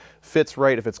gear fits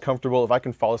right, if it's comfortable, if I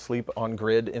can fall asleep on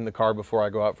grid in the car before I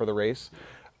go out for the race,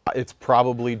 it's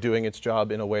probably doing its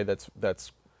job in a way that's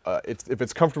if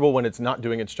it's comfortable when it's not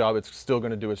doing its job, it's still going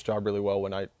to do its job really well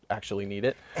when I actually need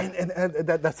it. And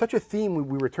that's such a theme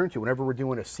we return to whenever we're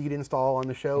doing a seat install on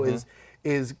the show.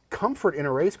 Is comfort in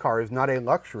a race car is not a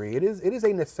luxury. It is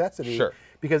a necessity. Sure.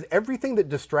 Because everything that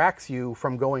distracts you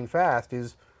from going fast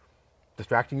is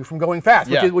distracting you from going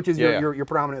fast, which is your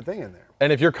predominant thing in there.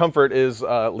 And if your comfort is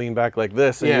lean back like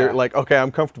this, and you're like, okay,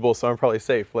 I'm comfortable, so I'm probably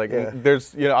safe. Like,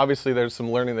 there's, you know, obviously there's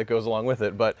some learning that goes along with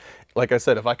it. But like I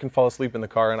said, if I can fall asleep in the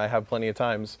car, and I have plenty of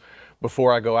times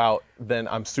before I go out, then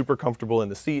I'm super comfortable in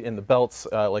the seat, in the belts,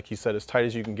 like you said, as tight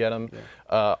as you can get them.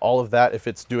 All of that, if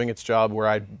it's doing its job where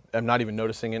I am not even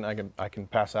noticing it, I can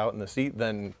pass out in the seat,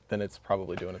 then it's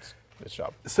probably doing its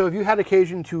job. So have you had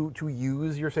occasion to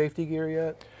use your safety gear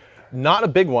yet? Not a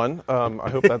big one. I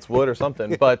hope that's wood or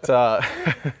something. But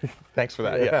thanks for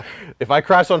that. Yeah. If I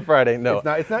crash on Friday, no.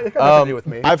 It's got nothing to do with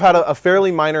me. I've had a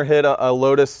fairly minor hit. A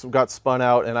Lotus got spun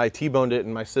out, and I T-boned it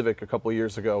in my Civic a couple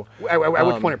years ago. At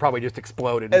which point it probably just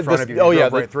exploded in front of you. And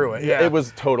drove right through it. It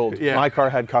was totaled. My car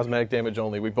had cosmetic damage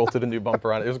only. We bolted a new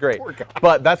bumper on it. It was great.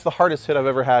 But that's the hardest hit I've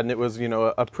ever had, and it was, you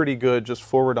know, a pretty good, just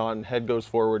forward on, head goes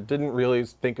forward. Didn't really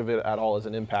think of it at all as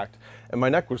an impact. And my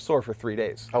neck was sore for 3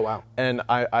 days. Oh, wow. And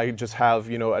I just have,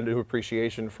 you know, a new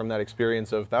appreciation from that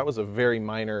experience of that was a very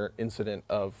minor incident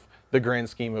of the grand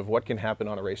scheme of what can happen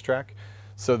on a racetrack.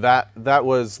 So that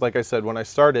was, like I said, when I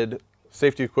started,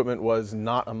 safety equipment was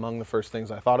not among the first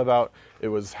things I thought about. It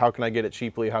was how can I get it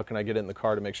cheaply? How can I get it in the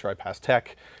car to make sure I pass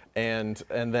tech? And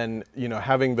then, you know,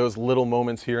 having those little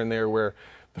moments here and there where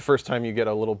the first time you get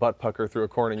a little butt pucker through a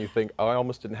corner and you think, oh, I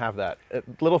almost didn't have that.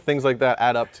 Little things like that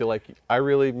add up to, like, I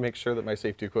really make sure that my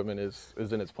safety equipment is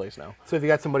in its place now. So if you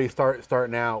got somebody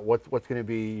starting out, what's going to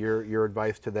be your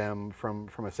advice to them from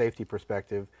a safety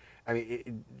perspective? I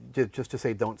mean, just to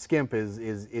say don't skimp is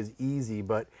easy,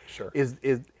 but Sure. is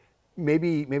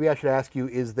maybe I should ask you,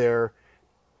 is there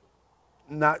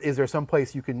some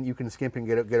place you can skimp and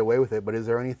get away with it, but is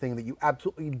there anything that you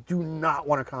absolutely do not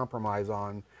want to compromise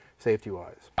on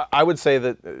safety-wise? I would say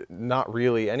that not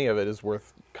really any of it is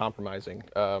worth compromising.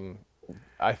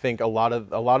 I think a lot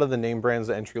of the name brands,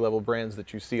 the entry-level brands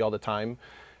that you see all the time,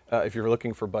 if you're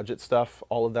looking for budget stuff,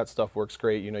 all of that stuff works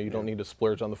great. You know, you don't need to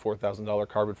splurge on the $4,000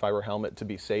 carbon fiber helmet to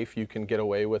be safe. You can get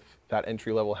away with that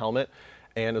entry-level helmet,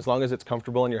 and as long as it's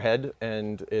comfortable in your head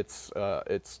and it's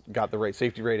got the right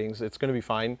safety ratings, it's going to be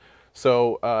fine.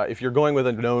 So if you're going with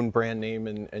a known brand name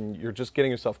and you're just getting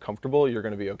yourself comfortable, you're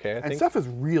going to be okay, I think. And stuff is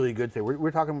really good today. We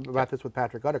were talking about this with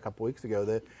Patrick Gutt a couple weeks ago,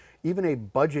 that even a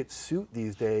budget suit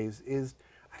these days is,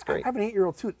 I have an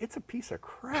 8-year-old suit. It's a piece of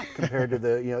crap compared to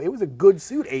the, you know, it was a good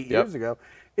suit 8 years ago.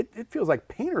 It feels like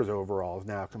painter's overalls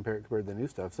now compared to the new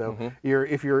stuff. So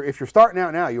if you're starting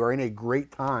out now, you are in a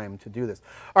great time to do this.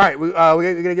 All right, we're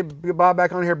going to get Bob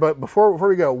back on here, but before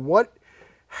we go,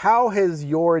 how has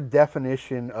your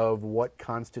definition of what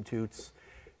constitutes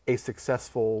a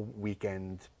successful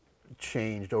weekend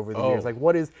changed over the years? Like,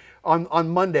 what is on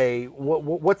Monday?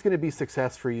 What's going to be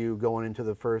success for you going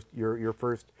into your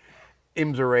first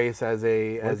IMSA race as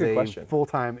a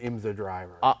full-time IMSA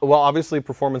driver? Well, obviously,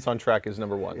 performance on track is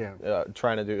number one. Yeah.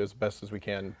 Trying to do as best as we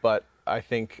can, but I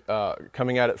think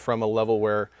coming at it from a level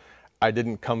where I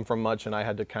didn't come from much and I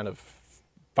had to kind of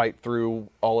fight through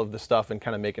all of the stuff and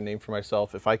kind of make a name for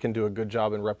myself. If I can do a good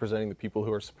job in representing the people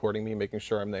who are supporting me, making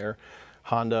sure I'm there,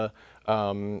 Honda,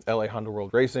 LA Honda World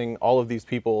Racing, all of these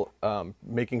people,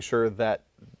 making sure that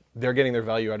they're getting their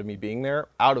value out of me being there,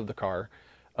 out of the car,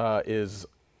 is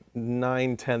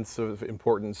 9/10 of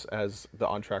importance as the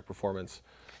on-track performance.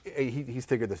 He's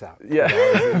figured this out. Yeah,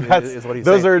 is what he's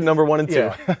those saying. are number 1 and 2.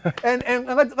 Yeah. and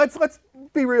let's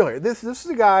be real here. This is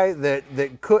a guy that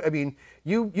could. I mean,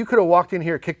 you could have walked in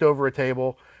here, kicked over a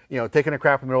table, taking a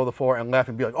crap in the middle of the floor, and left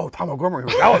and be like, "Oh, Tom O'Gorman,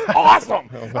 that was awesome.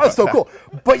 That was so cool."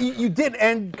 But you did,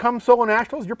 and come Solo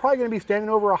Nationals, you're probably going to be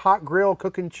standing over a hot grill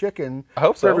cooking chicken I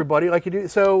hope for so. everybody, like you do.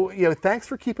 So thanks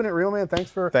for keeping it real, man. Thanks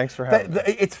for having me.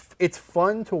 It's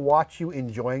fun to watch you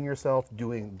enjoying yourself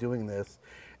doing this.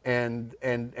 And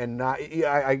not,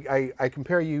 I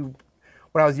compare you,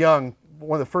 when I was young,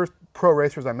 one of the first pro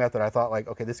racers I met that I thought like,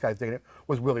 okay, this guy's digging it,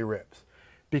 was Willie Ribbs,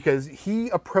 because he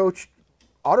approached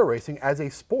auto racing as a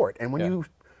sport, and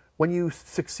when you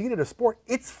succeed at a sport,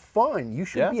 it's fun. You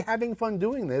should be having fun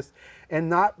doing this, and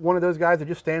not one of those guys that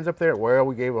just stands up there. Well,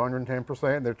 we gave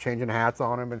 110%. They're changing hats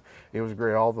on him, and it was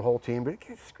great, the whole team. But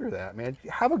screw that, man.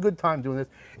 Have a good time doing this.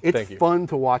 It's fun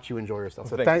to watch you enjoy yourself.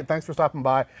 So thanks for stopping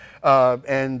by.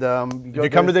 If you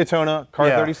come to Daytona, car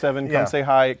 37, come say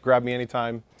hi, grab me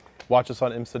anytime. Watch us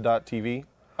on IMSA.tv.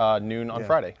 Noon on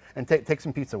Friday. And take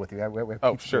some pizza with you. We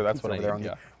have sure, that's what I need. On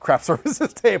the craft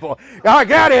services table. All right,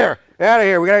 get out of here. Get out of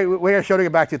here. We got a show to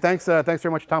get back to. Thanks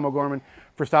very much, Tom O'Gorman,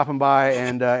 for stopping by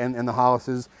and the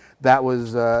Hollises. That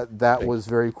was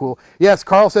very cool. Yes,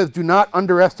 Carl says, do not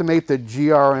underestimate the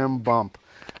GRM bump.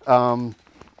 And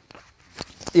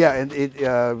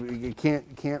it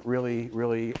can't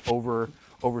really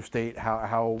overstate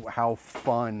how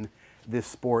fun this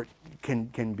sport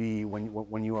can be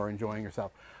when you are enjoying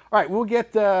yourself. All right, we'll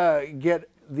get the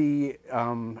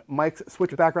mics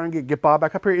switched back around and get Bob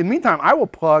back up here. In the meantime, I will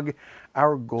plug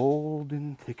our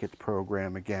Golden Ticket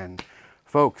program again.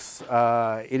 Folks,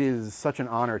 it is such an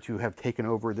honor to have taken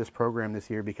over this program this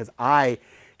year, because I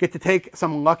get to take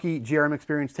some lucky GRM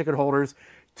Experience ticket holders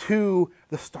to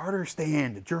the starter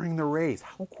stand during the race.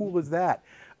 How cool is that?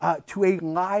 To a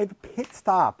live pit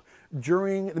stop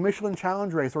during the Michelin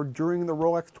Challenge race or during the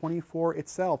Rolex 24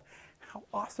 itself. How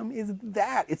awesome is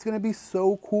that? It's going to be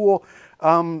so cool.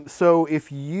 So if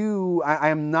you,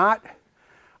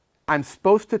 I'm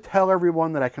supposed to tell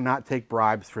everyone that I cannot take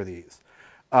bribes for these.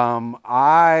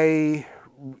 I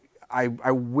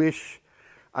wish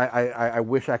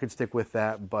I could stick with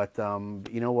that, but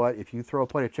you know what? If you throw a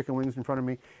plate of chicken wings in front of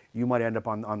me, you might end up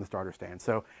on the starter stand.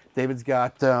 So David's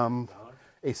got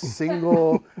a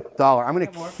single dollar. I'm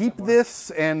going to keep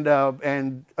this and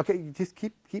okay, just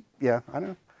keep. Yeah, I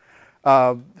know.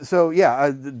 We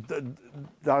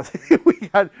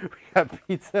got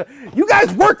pizza. You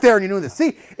guys work there and you know this.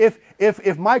 See,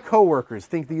 if my coworkers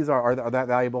think these are that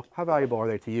valuable, how valuable are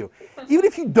they to you? Even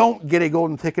if you don't get a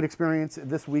golden ticket experience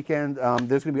this weekend,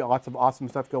 there's going to be lots of awesome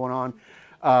stuff going on.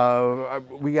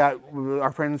 We got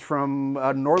our friends from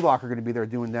Nordlock are going to be there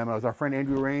doing demos. Our friend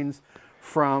Andrew Rains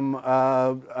from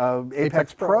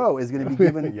Apex Pro is going to be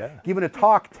giving a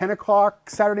talk 10 o'clock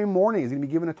Saturday morning. He's going to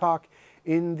be giving a talk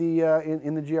in the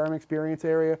GRM Experience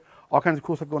area. All kinds of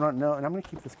cool stuff going on. No, and I'm going to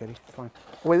keep this, Kitty. It's fine.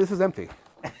 Oh, wait, this is empty.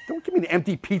 Don't give me an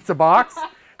empty pizza box.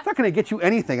 It's not going to get you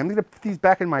anything. I'm going to put these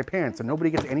back in my pants so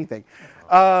nobody gets anything.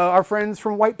 Our friends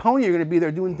from White Pony are going to be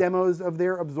there doing demos of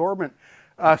their absorbent.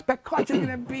 Spec Clutch is going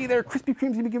to be there. Krispy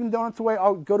Kreme's going to be giving donuts away.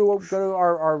 I'll go to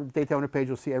our Daytona page.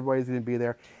 You'll see everybody's going to be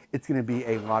there. It's going to be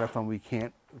a lot of fun. We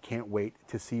can't wait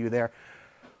to see you there.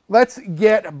 Let's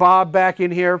get Bob back in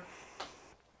here.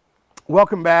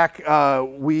 Welcome back.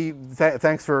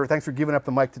 Thanks for giving up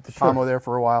the mic to Tomo there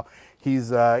for a while.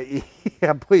 He's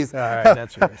yeah, please. All right,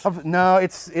 that's yours. No,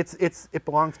 it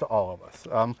belongs to all of us.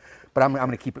 But I'm going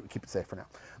to keep it safe for now.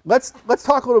 Let's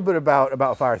talk a little bit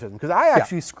about fire system, because I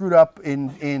actually screwed up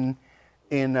in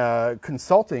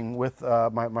consulting with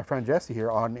my friend Jesse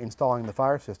here on installing the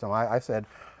fire system. I said,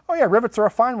 oh yeah, rivets are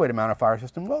a fine way to mount a fire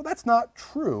system. Well, that's not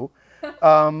true, as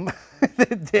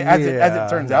it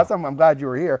turns out. So I'm glad you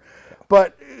were here.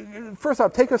 But first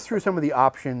off, take us through some of the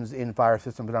options in fire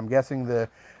systems. And I'm guessing the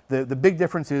big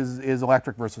difference is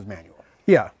electric versus manual.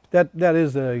 Yeah, that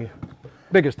is the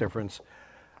biggest difference.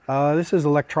 This is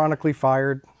electronically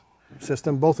fired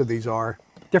system. Both of these are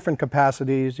different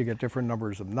capacities. You get different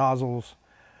numbers of nozzles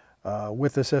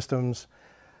with the systems.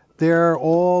 They're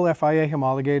all FIA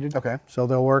homologated. Okay. So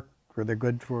they'll work, or they're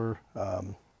good for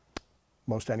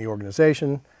most any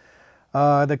organization.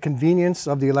 The convenience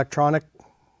of the electronic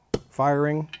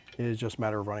firing is just a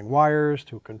matter of running wires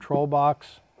to a control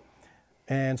box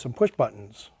and some push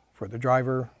buttons for the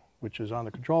driver, which is on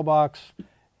the control box,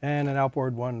 and an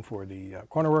outboard one for the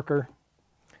corner worker,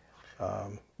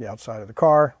 the outside of the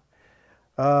car.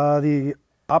 The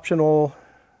optional,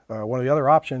 one of the other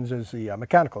options is the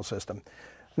mechanical system.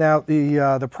 Now,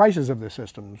 the prices of the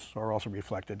systems are also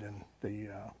reflected in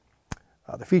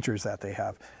the features that they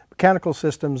have. Mechanical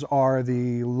systems are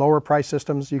the lower price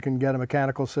systems. You can get a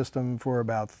mechanical system for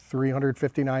about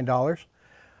 $359.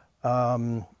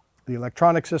 The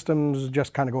electronic systems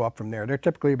just kind of go up from there. They're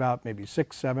typically about maybe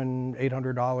 $600, $700,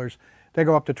 $800. They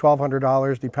go up to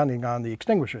 $1,200 depending on the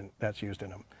extinguishant that's used in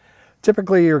them.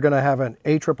 Typically, you're going to have an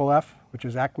AFFF, which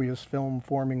is aqueous film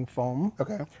forming foam.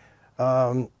 Okay.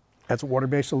 That's a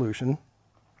water-based solution,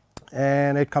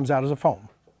 and it comes out as a foam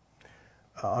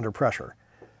under pressure.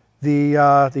 The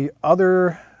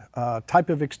other type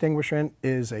of extinguishant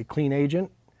is a clean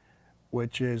agent,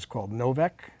 which is called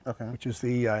Novec, which is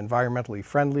the environmentally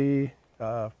friendly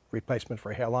replacement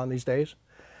for halon these days.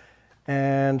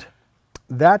 And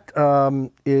that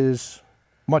is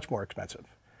much more expensive.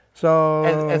 So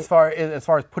As far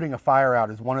as putting a fire out,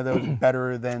 is one of those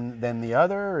better than the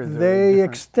other? Or is they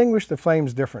extinguish the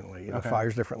flames differently, the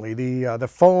fires differently. The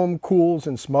foam cools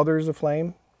and smothers the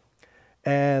flame,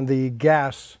 and the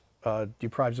gas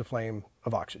deprives the flame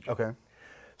of oxygen. Okay.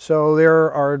 So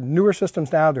there are newer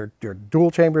systems now. They're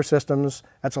dual chamber systems.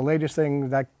 That's the latest thing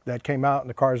that came out in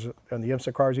the cars, and the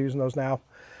IMSA cars are using those now.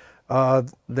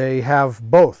 They have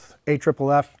both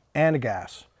AFFF and a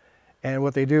gas. And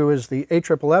what they do is the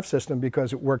AFFF system,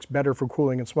 because it works better for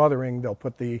cooling and smothering, they'll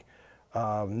put the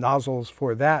nozzles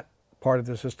for that part of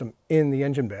the system in the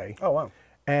engine bay. Oh, wow.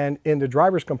 And in the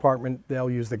driver's compartment, they'll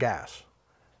use the gas.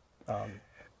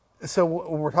 So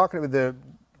when we're talking about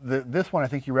this one, I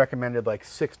think you recommended like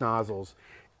 6 nozzles.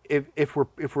 If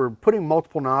we're putting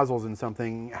multiple nozzles in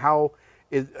something,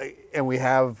 and we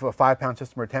have a 5-pound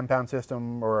system or a 10-pound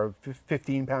system or a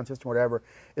 15-pound system, whatever,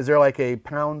 is there like a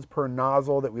pounds per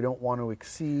nozzle that we don't want to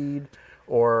exceed,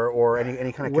 or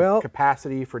any kind of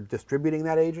capacity for distributing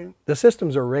that agent? The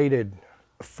systems are rated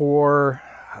for,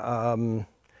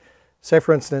 say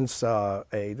for instance,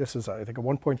 this is I think a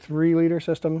 1.3 liter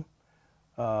system.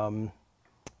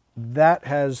 That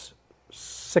has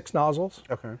 6 nozzles.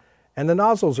 Okay. And the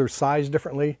nozzles are sized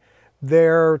differently.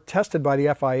 They're tested by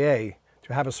the FIA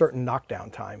to have a certain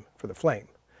knockdown time for the flame.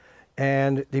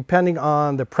 And depending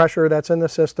on the pressure that's in the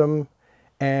system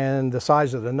and the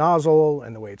size of the nozzle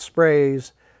and the way it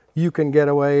sprays, you can get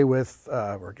away with,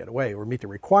 or meet the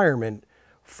requirement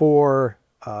for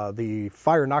the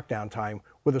fire knockdown time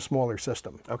with a smaller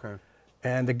system. Okay.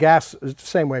 And the gas is the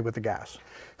same way with the gas.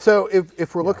 So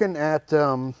if we're looking at,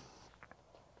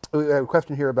 we have a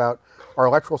question here about, are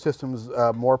electrical systems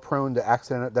more prone to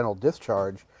accidental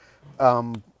discharge?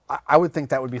 I would think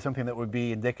that would be something that would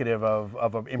be indicative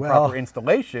of an improper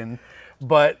installation,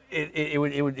 but it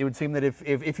would seem that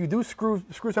if you do screw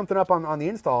something up on the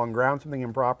install and ground something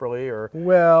improperly, or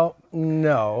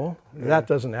no, that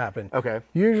doesn't happen. Okay.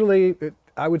 Usually,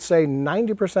 I would say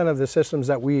 90% of the systems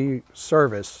that we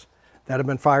service that have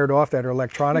been fired off that are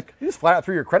electronic. You just flat out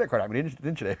threw your credit card at me,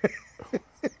 didn't you?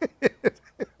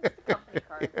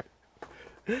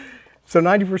 So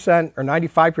 90% or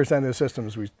 95% of the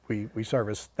systems we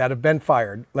service that have been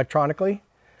fired electronically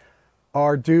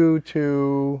are due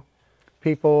to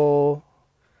people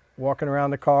walking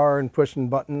around the car and pushing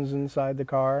buttons inside the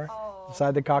car,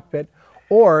 inside the cockpit,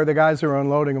 or the guys who are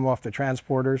unloading them off the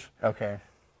transporters. Okay.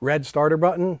 Red starter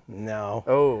button? No.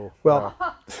 Oh. Well,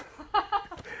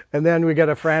 and then we get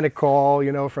a frantic call,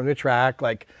 from the track,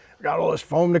 like, we got all this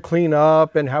foam to clean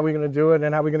up, and how are we going to do it,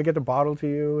 and how are we going to get the bottle to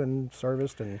you and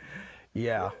serviced, and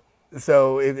yeah.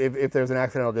 So if there's an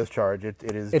accidental discharge, it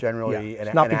is generally it's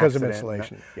an not because accident. of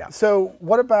installation. Yeah. So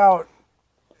what about,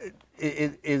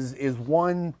 is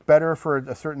one better for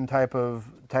a certain type of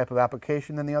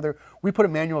application than the other? We put a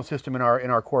manual system in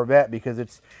our Corvette because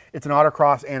it's an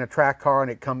autocross and a track car,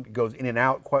 and it goes in and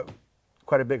out quite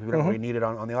a bit because we don't really need it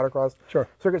on the autocross. Sure.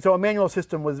 So a manual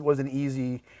system was an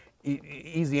easy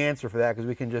answer for that because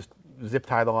we can just zip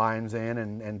tie the lines in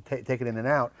and take it in and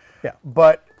out. Yeah.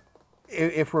 But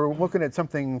if we're looking at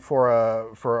something for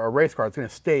a race car, it's going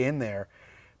to stay in there.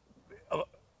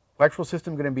 Electrical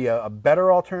system going to be a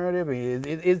better alternative? I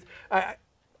guess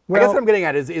what I'm getting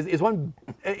at is one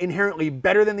inherently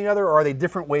better than the other, or are they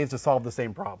different ways to solve the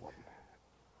same problem?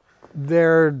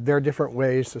 They're different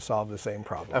ways to solve the same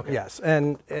problem. Okay. Yes,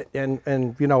 and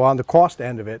on the cost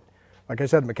end of it, like I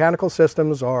said, mechanical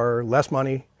systems are less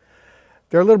money.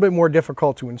 They're a little bit more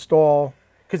difficult to install.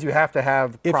 Because you have to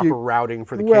have proper routing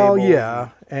for the cables. Well, yeah,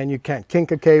 and you can't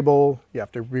kink a cable. You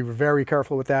have to be very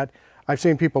careful with that. I've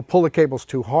seen people pull the cables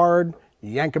too hard,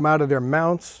 yank them out of their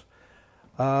mounts.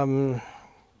 My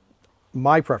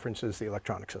preference is the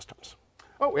electronic systems.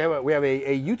 Oh, we have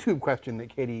a YouTube question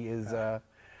that Katie is.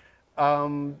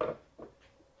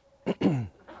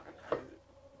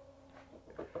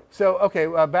 So okay,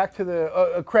 back to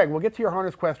the Craig. We'll get to your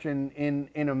harness question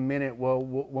in a minute.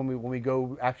 When we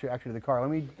go actually to the car.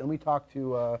 Let me talk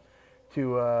to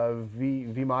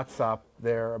Matsop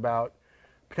there about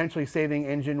potentially saving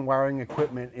engine wiring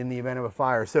equipment in the event of a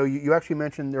fire. So you actually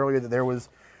mentioned earlier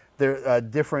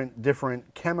that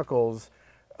different chemicals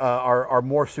are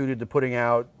more suited to putting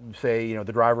out, say,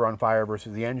 the driver on fire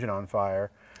versus the engine on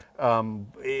fire.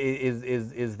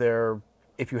 Is there,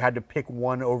 if you had to pick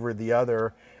one over the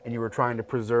other and you were trying to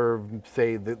preserve,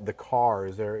 say, the car,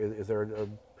 is there a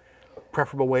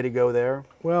preferable way to go there?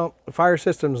 Well, the fire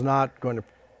system's not going to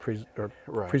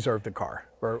preserve the car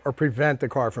or prevent the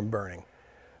car from burning.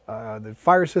 The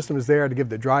fire system is there to give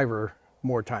the driver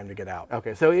more time to get out.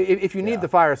 Okay, so if you need the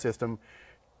fire system,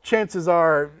 chances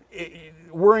are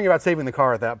worrying about saving the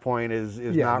car at that point is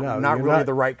not really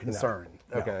the right concern.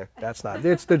 No, okay, that's not.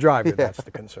 It's the driver that's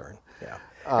the concern. Yeah.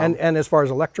 And as far as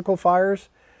electrical fires,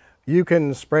 you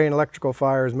can spray an electrical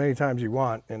fire as many times as you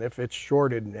want, and if it's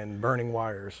shorted and burning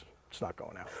wires, it's not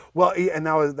going out. Well, and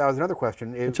that was another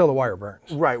question. Until the wire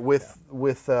burns. Right. With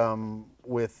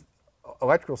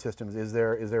electrical systems, is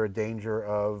there a danger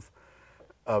of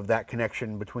that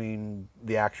connection between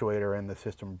the actuator and the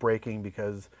system breaking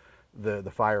because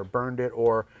the fire burned it,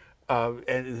 or and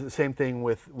it's the same thing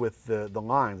with the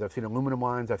lines? I've seen aluminum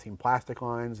lines, I've seen plastic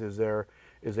lines. Is there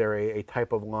a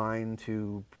type of line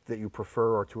that you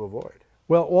prefer or to avoid?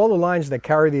 Well, all the lines that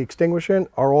carry the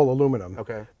extinguishant are all aluminum.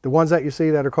 Okay. The ones that you see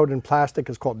that are coated in plastic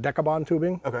is called Decabond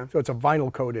tubing. Okay. So it's a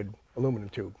vinyl coated aluminum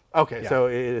tube. Okay, Yeah. so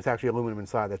it's actually aluminum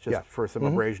inside. That's just for some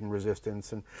abrasion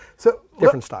resistance, and so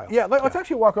Different style. Yeah, let's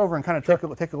actually walk over and kind of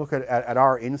take a look at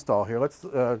our install here. Let's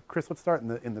Chris, let's start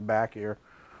in the back here,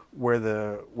 where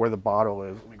the bottle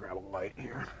is. Let me grab a light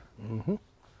here. Mm-hmm.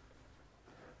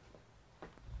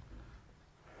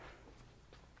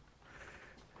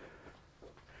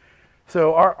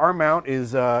 So our mount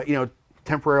is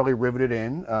temporarily riveted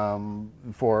in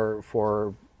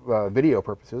for video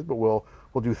purposes, but we'll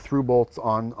do through bolts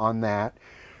on that.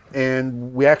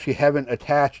 And we actually haven't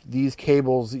attached these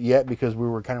cables yet because we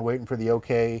were kind of waiting for the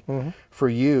okay for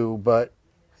you. But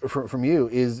from you,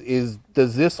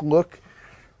 does this look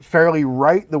fairly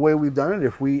right the way we've done it?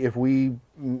 If we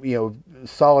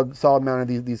solid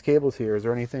mounted these cables here, is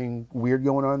there anything weird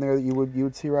going on there that you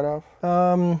would see right off?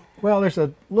 Well, there's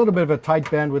a little bit of a tight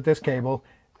bend with this cable.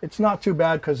 It's not too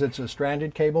bad because it's a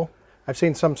stranded cable. I've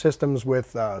seen some systems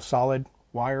with solid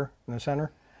wire in the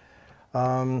center,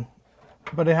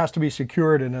 but it has to be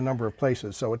secured in a number of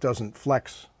places so it doesn't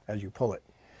flex as you pull it.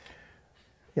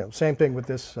 Same thing with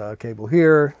this cable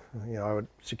here. I would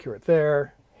secure it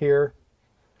there, here.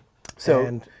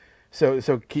 So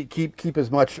keep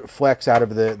as much flex out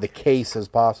of the case as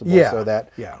possible, so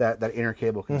that inner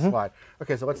cable can slide.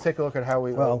 Okay, so let's take a look at how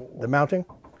we. Well, the mounting.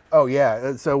 Oh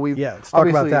yeah, so let's talk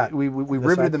about that. We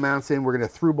riveted the mounts in. We're going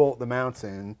to through bolt the mounts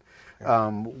in.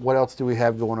 What else do we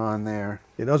have going on there?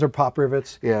 Yeah, those are pop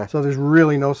rivets. Yeah. So there's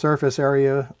really no surface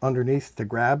area underneath to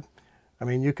grab. I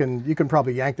mean, you can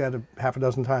probably yank that half a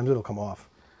dozen times, it'll come off.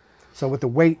 So with the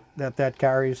weight that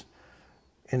carries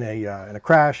in a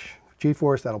crash,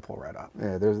 G-force, that'll pull right up.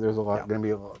 Yeah, there's a lot going to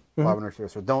be a lot of inertia.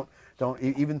 So don't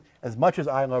even, as much as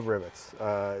I love rivets,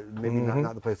 maybe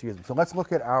not the place to use them. So let's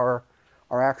look at our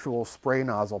actual spray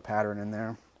nozzle pattern in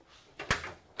there.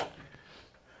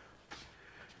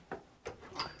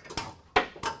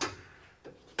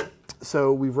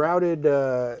 So we've routed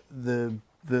the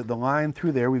line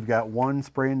through there. We've got one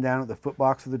spraying down at the foot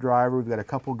box of the driver. We've got a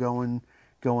couple going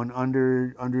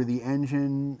under the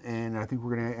engine, and I think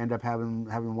we're going to end up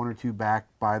having one or two back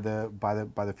by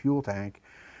the fuel tank.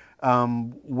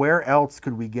 Where else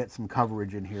could we get some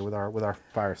coverage in here with our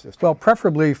fire system? Well,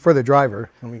 preferably for the driver.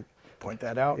 Let me point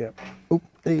that out. Yep.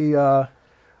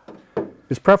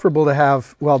 It's preferable to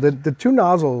have, well, the two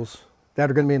nozzles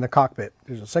that are going to be in the cockpit.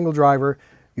 There's a single driver.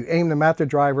 You aim them at the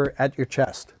driver at your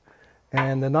chest,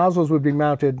 and the nozzles would be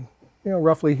mounted,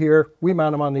 roughly here. We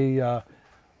mount them on the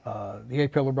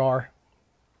A-pillar bar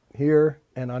here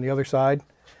and on the other side.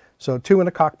 So 2 in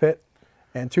the cockpit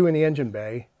and 2 in the engine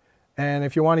bay. And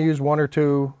if you want to use 1 or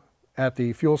 2 at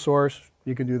the fuel source,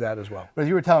 you can do that as well. But as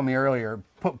you were telling me earlier,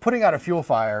 putting out a fuel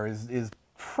fire is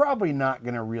probably not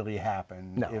going to really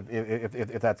happen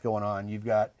if that's going on.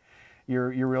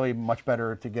 You're really much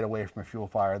better to get away from a fuel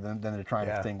fire than to try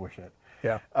and extinguish it.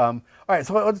 Yeah. All right,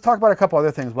 so let's talk about a couple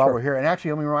other things while we're here. And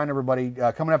actually, let me remind everybody,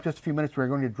 coming up just a few minutes, we're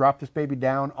going to drop this baby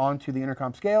down onto the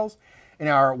Intercomp scales. In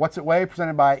our What's It Weigh,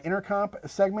 presented by Intercomp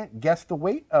segment, guess the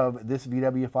weight of this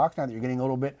VW Fox. Now that you're getting a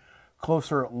little bit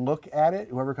closer look at it.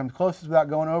 Whoever comes closest without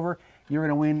going over, you're going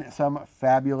to win some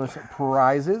fabulous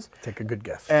prizes. Take a good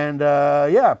guess. And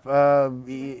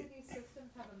These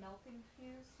systems have a melting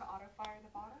fuse to auto-fire the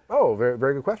bottle? oh, very,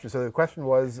 very good question. So the question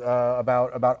was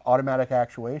about automatic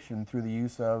actuation through the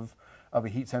use of a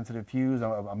heat-sensitive fuse,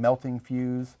 a melting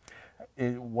fuse.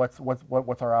 What's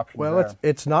our option? Well, there?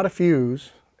 it's not a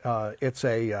fuse. It's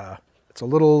a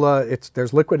little.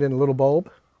 There's liquid in a little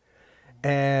bulb,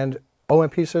 and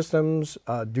OMP systems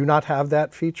do not have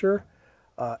that feature.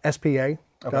 SPA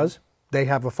does. They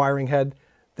have a firing head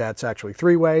that's actually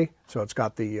three-way, so it's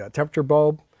got the temperature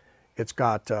bulb. It's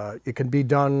got. It can be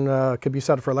done. Could be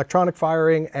set up for electronic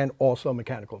firing and also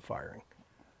mechanical firing.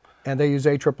 And they use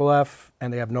AFFF,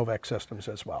 and they have Novec systems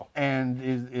as well. And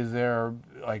is there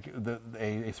like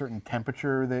a certain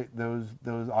temperature that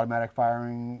those automatic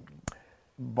firing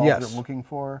bulbs Yes. are looking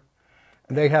for?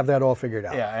 They have that all figured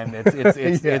out. Yeah, and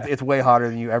it's way hotter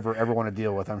than you ever want to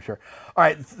deal with, I'm sure. All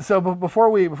right, so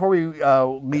before we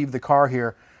leave the car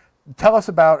here, tell us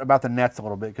about the nets a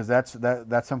little bit, because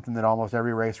that's something that almost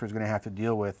every racer is going to have to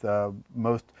deal with.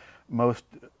 Most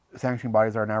sanctioning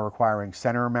bodies are now requiring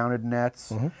center-mounted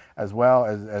nets, as well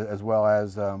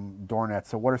as door nets.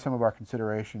 So, what are some of our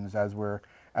considerations as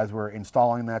we're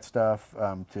installing that stuff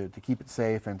to keep it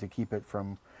safe and to keep it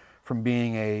from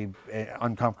being a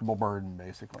uncomfortable burden,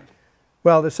 basically?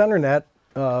 Well, the center net,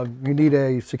 you need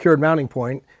a secured mounting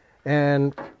point,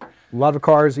 and a lot of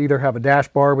cars either have a dash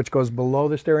bar which goes below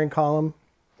the steering column.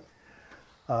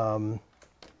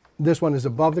 This one is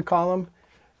above the column.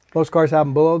 Most cars have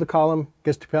them below the column.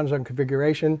 Just depends on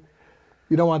configuration.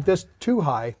 You don't want this too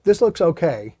high. This looks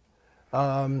okay.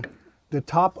 The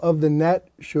top of the net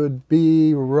should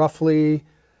be roughly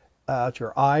at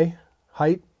your eye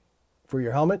height for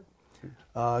your helmet.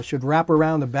 Should wrap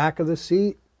around the back of the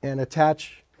seat and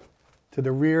attach to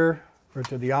the rear or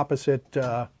to the opposite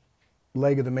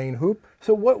leg of the main hoop.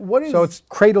 So what is? So it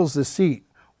cradles the seat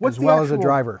as well as the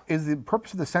driver. Is the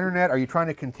purpose of the center net? Are you trying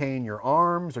to contain your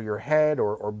arms or your head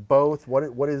or both?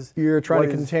 What is? You're trying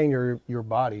to contain your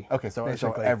body. Okay, so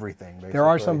everything. Basically. There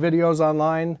are some videos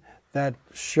online that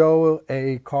show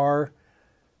a car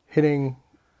hitting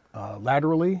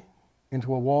laterally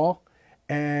into a wall,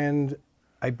 and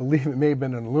I believe it may have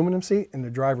been an aluminum seat, and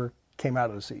the driver came out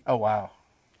of the seat. Oh wow!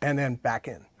 And then back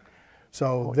in.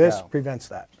 So this prevents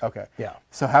that. Okay. Yeah.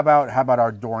 So how about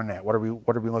our door net? What are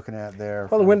we looking at there?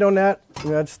 Well, the window net,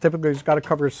 that's typically it's got to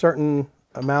cover a certain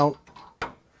amount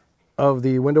of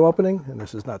the window opening, and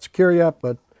this is not secure yet,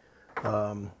 but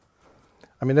I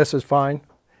mean, this is fine.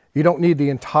 You don't need the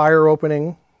entire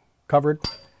opening covered,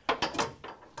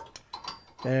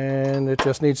 and it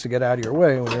just needs to get out of your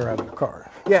way when you're out of the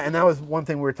car. Yeah, and that was one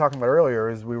thing we were talking about earlier.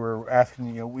 Is we were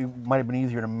asking, we might have been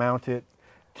easier to mount it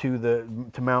to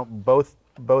mount both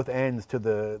ends to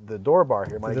the door bar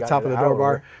here. To the top of the door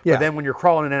bar. Yeah. But then when you're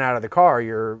crawling in and out of the car,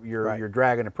 you're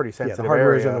dragging a pretty sensitive area. The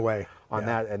hardware is in the way on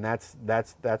that, and that's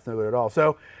no good at all.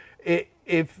 So,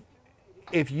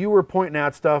 if you were pointing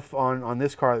out stuff on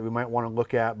this car that we might want to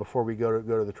look at before we go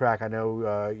to the track, I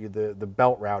know the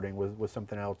belt routing was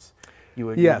something else you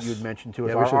had mentioned to us.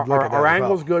 Yeah, we should look at that our as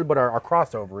angle's well. good, but our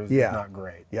crossover is not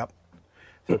great. Yep.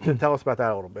 So tell us about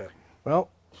that a little bit. Well,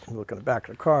 look at the back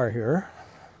of the car here.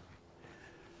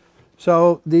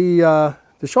 So the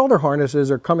shoulder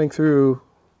harnesses are coming through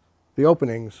the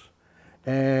openings,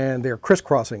 and they're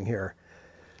crisscrossing here.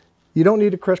 You don't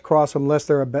need to crisscross them unless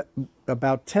they're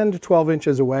about 10 to 12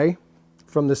 inches away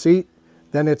from the seat.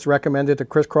 Then it's recommended to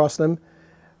crisscross them.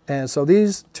 And so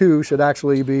these two should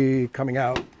actually be coming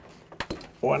out,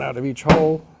 one out of each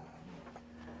hole.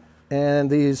 And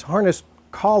these harness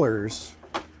collars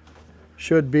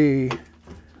should be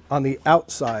on the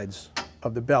outsides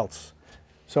of the belts.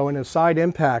 So in a side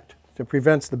impact, it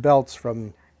prevents the belts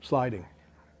from sliding.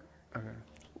 Okay.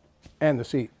 And the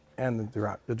seat, and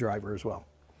the driver as well.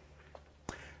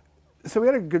 So we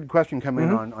had a good question come in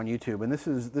on YouTube, and this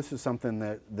is something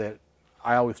that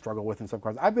I always struggle with in some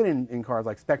cars. I've been in cars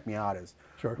like Spec Miatas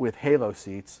with halo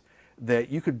seats that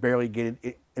you could barely get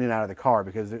in and out of the car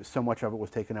because so much of it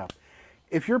was taken up.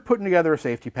 If you're putting together a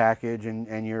safety package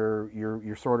and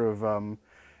you're sort of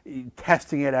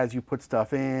testing it as you put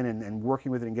stuff in and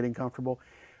working with it and getting comfortable,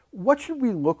 what should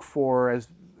we look for? Is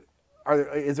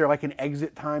there like an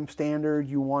exit time standard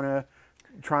you want to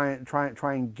try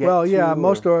and get? Well, yeah,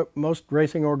 to, most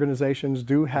racing organizations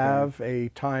do have a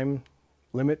time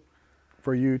limit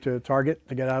for you to target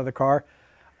to get out of the car.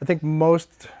 I think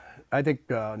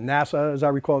NASA, as I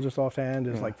recall just offhand,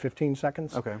 is like 15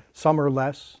 seconds. Okay. Some are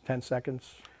less, 10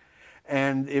 seconds.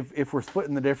 And if we're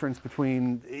splitting the difference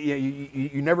between,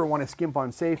 you never want to skimp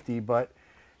on safety, but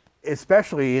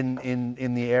especially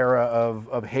in the era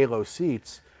of halo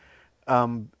seats,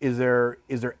 is there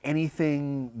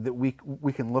anything that we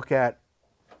can look at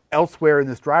elsewhere in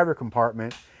this driver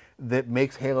compartment that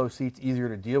makes halo seats easier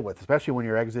to deal with, especially when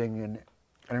you're exiting and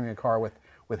entering a car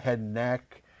with head and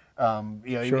neck?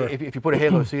 Sure. If you put a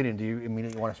halo seat in, do you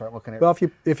immediately want to start looking at? Well,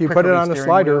 if you put it on the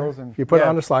slider, if you put it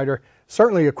on the slider,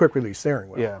 certainly a quick release steering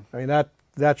wheel. Yeah. I mean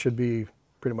that should be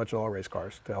pretty much in all race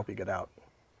cars to help you get out.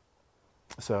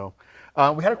 So,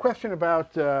 we had a question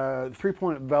about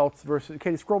 3-point belts versus.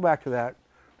 Katie, scroll back to that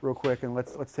real quick and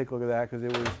let's take a look at that, because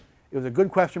it was a good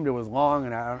question, but it was long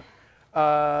and I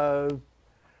don't.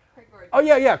 Oh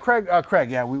yeah,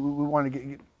 Craig. Yeah, we want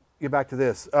to get back to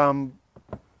this.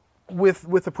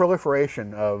 With the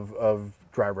proliferation of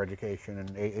driver education and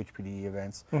HPD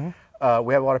events, we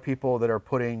have a lot of people that are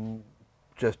putting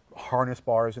just harness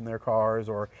bars in their cars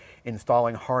or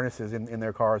installing harnesses in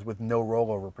their cars with no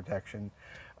rollover protection.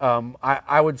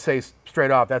 I would say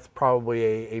straight off that's probably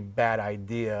a bad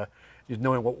idea, just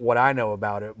knowing what I know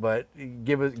about it. But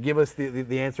give us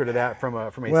the answer to that from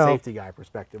a safety guy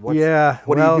perspective. What are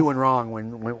you doing wrong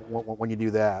when you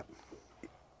do that?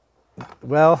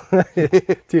 Well,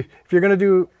 if you're going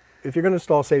to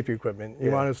install safety equipment,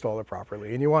 you want to install it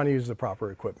properly, and you want to use the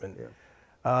proper equipment.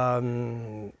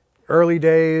 Yeah. Early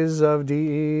days of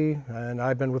DE, and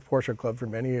I've been with Porsche Club for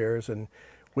many years, and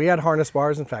we had harness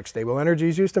bars. In fact, Stable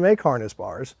Energies used to make harness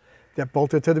bars that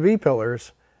bolted to the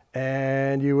B-pillars,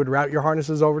 and you would route your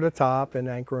harnesses over the top and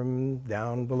anchor them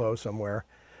down below somewhere.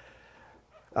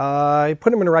 I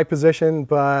put them in the right position,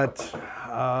 but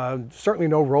certainly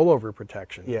no rollover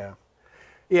protection. Yeah,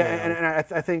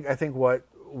 and I think what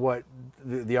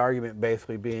the argument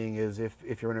basically being is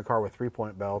if you're in a car with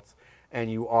 3-point belts and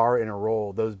you are in a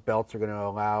roll, those belts are going to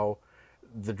allow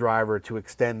the driver to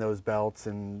extend those belts,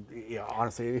 and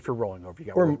honestly, if you're rolling over,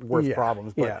 you got worse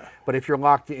problems. But if you're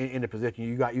locked into position,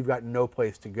 you've got no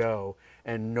place to go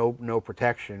and no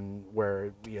protection,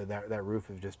 where that roof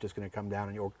is just going to come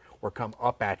down or come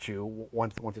up at you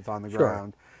once it's on the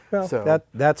ground. Well, so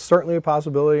that's certainly a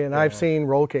possibility, and I've seen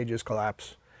roll cages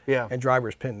collapse. And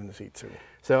drivers pinned in the seat too.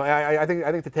 So I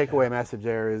think the takeaway message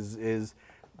there is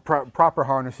proper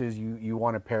harnesses you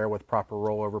want to pair with proper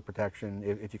rollover protection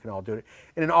if you can all do it.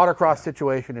 In an autocross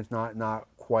situation, it's not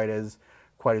quite as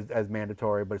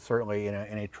mandatory, but certainly in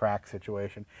a track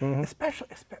situation, especially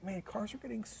cars are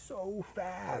getting so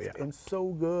fast and so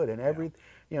good, and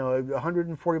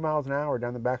 140 miles an hour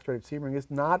down the backstraight at Sebring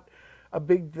is not a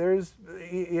big. There's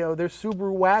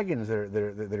Subaru wagons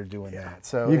that are doing that.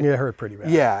 So you can get hurt pretty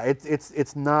bad. Yeah,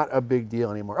 it's not a big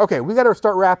deal anymore. Okay, we got to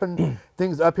start wrapping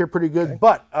things up here pretty good,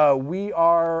 but we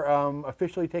are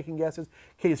officially taking guesses.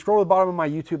 Katie, scroll to the bottom of my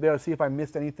YouTube there to see if I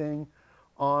missed anything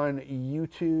on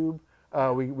YouTube.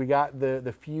 We got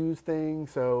the fuse thing,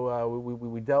 so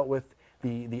we dealt with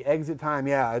the exit time.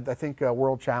 Yeah, I think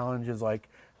World Challenge is like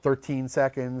 13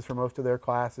 seconds for most of their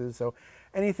classes. So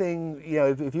anything,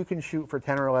 if you can shoot for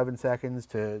 10 or 11 seconds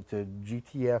to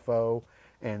GTFO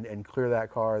and clear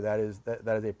that car, that is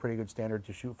a pretty good standard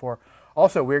to shoot for.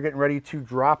 Also, we're getting ready to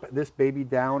drop this baby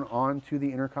down onto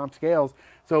the intercom scales.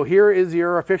 So here is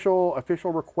your official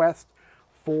request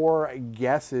for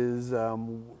guesses.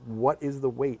 What is the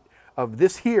weight of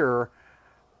this here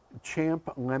Champ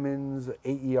Lemons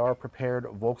AER prepared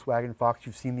Volkswagen Fox?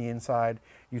 You've seen the inside,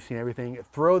 you've seen everything.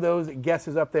 Throw those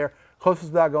guesses up there.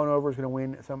 Closest without going over is going to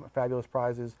win some fabulous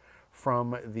prizes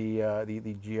from the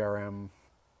GRM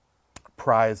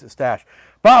prize stash.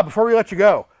 Bob, before we let you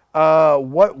go,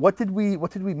 what did we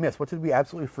miss? What did we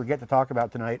absolutely forget to talk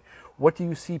about tonight? What do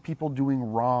you see people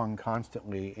doing wrong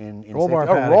constantly in roll bar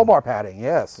padding? Roll bar padding,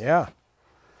 yes. Yeah.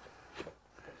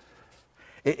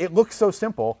 It looks so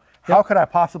simple. How could I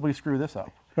possibly screw this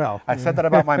up? Well, I said that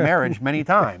about my marriage many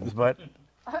times, but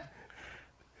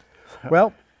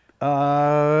well,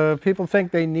 people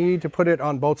think they need to put it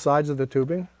on both sides of the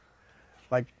tubing,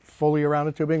 like fully around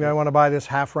the tubing. They want to buy this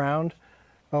half round.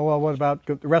 Oh, well, what about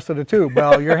the rest of the tube?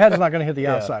 Well, your head's not going to hit the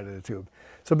outside of the tube.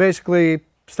 So basically,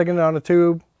 sticking it on the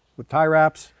tube with tie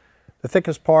wraps, the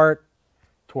thickest part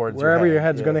towards wherever your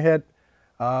head's going to hit.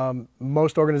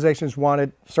 Most organizations want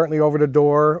it certainly over the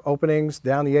door openings,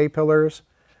 down the A-pillars,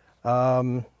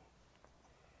 roll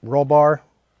bar,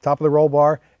 top of the roll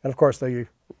bar, and of course the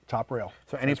top rail.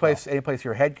 So any place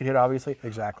your head could hit, obviously.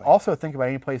 Exactly. Also think about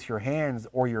any place your hands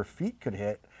or your feet could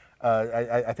hit.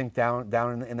 I think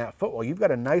down in that footwell, you've got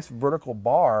a nice vertical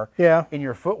bar in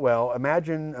your footwell.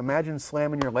 Imagine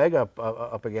slamming your leg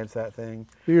up against that thing.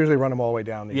 You usually run them all the way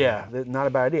down. Not a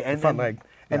bad idea. And front leg.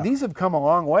 And these have come a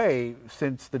long way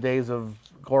since the days of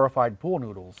glorified pool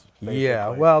noodles. Basically. Yeah,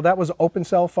 well, that was open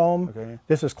cell foam. Okay.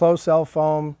 This is closed cell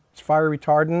foam. It's fire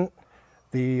retardant.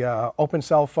 The open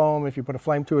cell foam, if you put a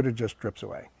flame to it, it just drips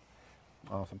away.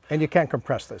 Awesome. And you can't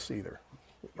compress this either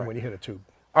when you hit a tube.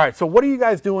 All right, so what are you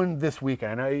guys doing this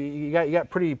weekend? I know you got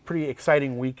pretty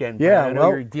exciting weekend. Yeah, I know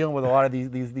you're dealing with a lot of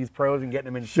these pros and getting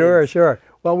them in. Sure, seats. sure.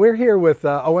 Well, we're here with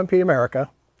OMP America,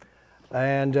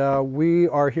 and we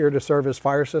are here to service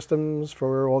fire systems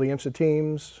for all the IMSA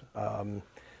teams.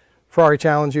 Ferrari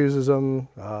Challenge uses them,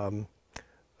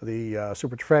 the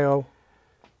Super Trofeo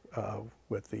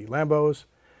with the Lambos,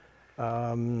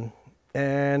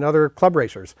 and other club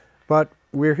racers. But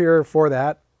we're here for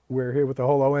that. We're here with the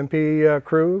whole OMP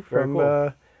crew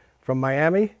from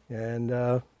Miami,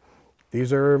 and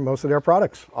these are most of their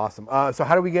products. Awesome. So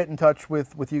how do we get in touch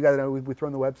with you guys? I know we've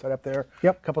thrown the website up there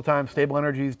a couple times,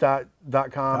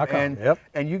 stableenergies.com.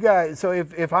 And you guys, so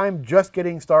if I'm just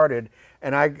getting started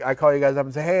and I call you guys up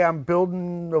and say, hey, I'm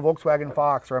building a Volkswagen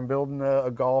Fox, or I'm building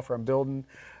a Golf, or I'm building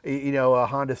a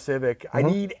Honda Civic, I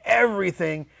need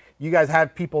everything. You guys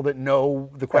have people that know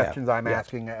the questions I'm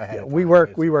asking ahead of time.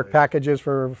 We work packages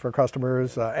for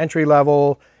customers, entry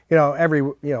level,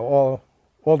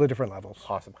 all the different levels.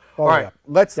 Awesome. All right,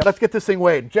 let's get this thing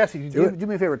weighed. Jesse, do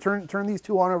me a favor. Turn these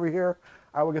two on over here.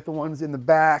 I will get the ones in the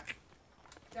back.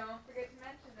 Don't forget to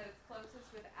mention that it's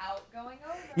closest without going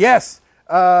over. Yes.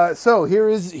 So here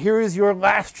is your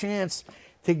last chance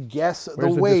to guess the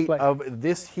weight of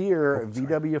this here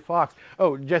VW Fox.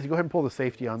 Oh, Jesse, go ahead and pull the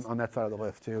safety on that side of the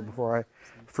lift too before I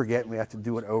forget and we have to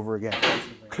do it over again.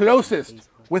 Closest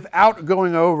without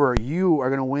going over, you are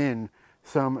going to win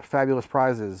some fabulous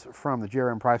prizes from the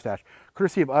JRM Prize Stash,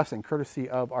 courtesy of us and courtesy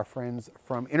of our friends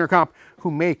from Intercomp, who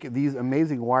make these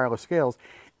amazing wireless scales.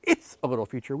 It's a little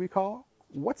feature we call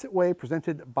What's It Weigh,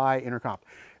 presented by Intercomp.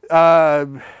 I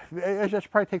should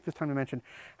probably take this time to mention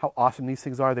how awesome these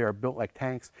things are. They are built like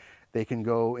tanks. They can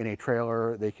go in a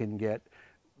trailer. They can get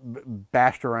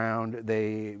bashed around.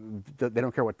 They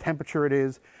don't care what temperature it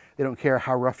is. They don't care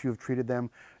how rough you've treated them.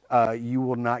 You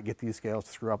will not get these scales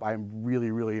to screw up. I'm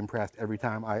really, really impressed every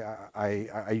time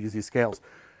I use these scales.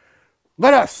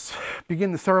 Let us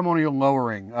begin the ceremonial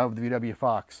lowering of the VW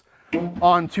Fox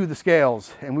onto the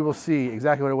scales, and we will see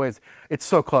exactly what it weighs. It's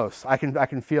so close. I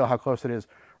can feel how close it is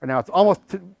right now. It's almost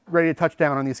ready to touch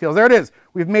down on these scales. There it is.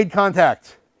 We've made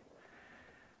contact.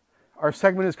 Our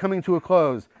segment is coming to a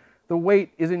close. The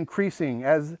weight is increasing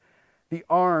as the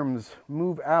arms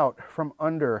move out from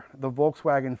under the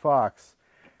Volkswagen Fox,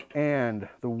 and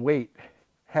the weight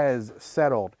has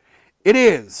settled. It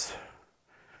is.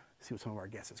 Let's see what some of our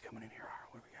guesses coming in here are.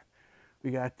 What do we got?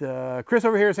 We got Chris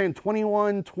over here saying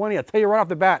 2120. I'll tell you right off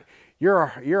the bat,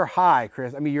 you're high,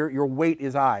 Chris. I mean, your weight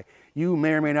is high. You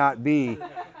may or may not be.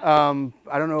 I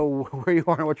don't know where you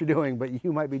are and what you're doing, but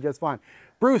you might be just fine.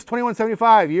 Bruce,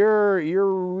 2175.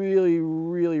 You're really,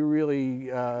 really,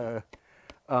 really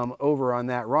over on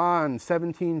that. Ron,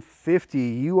 1750.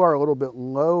 You are a little bit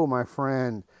low, my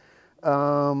friend.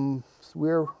 I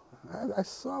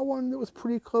saw one that was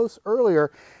pretty close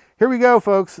earlier. Here we go,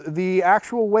 folks. The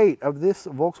actual weight of this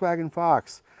Volkswagen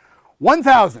Fox,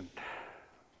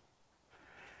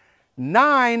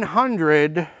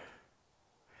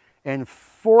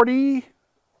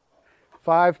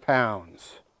 1,945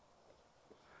 pounds.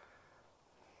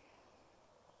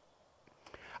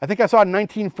 I think I saw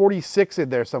 1946 in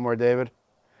there somewhere, David.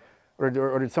 Or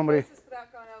did somebody?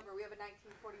 Without going over, we have a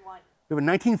 1941. We have a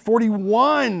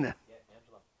 1941.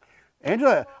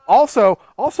 Angela, also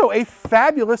a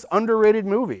fabulous underrated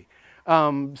movie.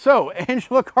 So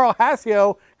Angela Carl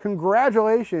Hasio,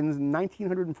 congratulations,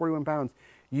 1,941 pounds.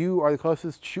 You are the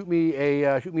closest. Shoot me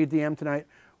a DM tonight.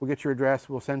 We'll get your address.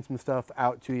 We'll send some stuff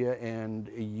out to you, and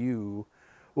you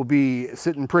will be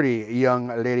sitting pretty, young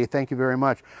lady. Thank you very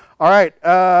much. All right.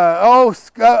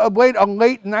 Wait, a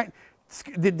late night.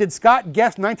 Did Scott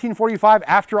guess 1945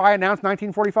 after I announced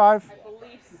 1945? I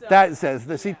believe so. That says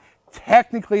see.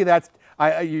 Technically, that's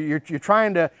you're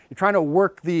trying to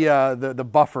work the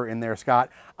buffer in there, Scott.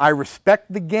 I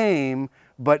respect the game,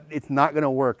 but it's not going to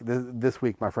work this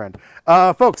week, my friend.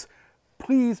 Folks,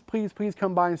 please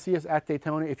come by and see us at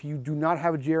Daytona. If you do not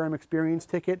have a JRM Experience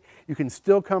ticket, you can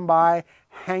still come by,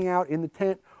 hang out in the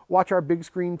tent, watch our big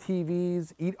screen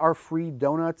TVs, eat our free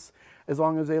donuts as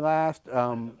long as they last. Eat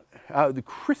our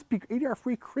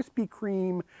free Krispy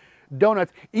Kreme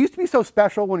donuts. It used to be so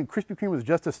special when Krispy Kreme was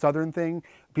just a southern thing.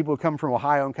 People would come from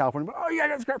Ohio and California, but, oh yeah,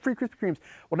 I got free Krispy Kremes.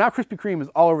 Well, now Krispy Kreme is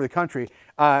all over the country,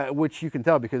 which you can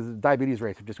tell because the diabetes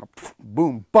rates have just gone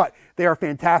boom. But they are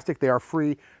fantastic. They are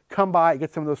free. Come by,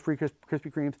 get some of those free Krispy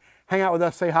Kremes. Hang out with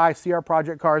us, say hi, see our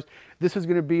project cars. This is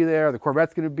going to be there. The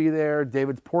Corvette's going to be there.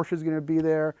 David's Porsche is going to be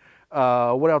there.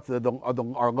 What else?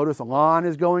 Our Lotus Elan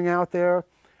is going out there.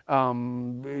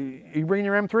 You bringing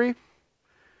your M3?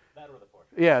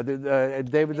 Yeah,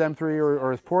 David's M3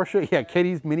 or his Porsche. Yeah,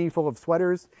 Katie's Mini full of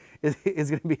sweaters is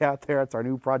going to be out there. It's our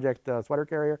new project sweater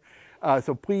carrier.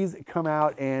 So please come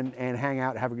out and hang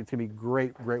out. It's going to be a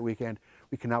great weekend.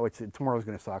 We cannot wait. Tomorrow's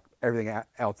going to suck. Everything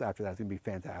else after that is going to be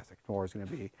fantastic. Tomorrow's going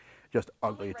to be just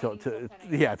ugly.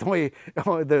 Yeah, it's only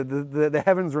the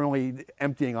heavens are only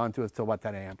emptying onto us till about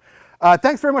 10 a.m.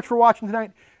 Thanks very much for watching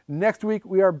tonight. Next week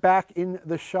we are back in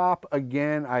the shop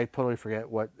again. I totally forget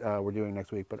what we're doing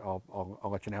next week, but I'll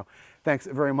let you know. Thanks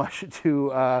very much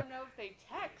to. I don't know if they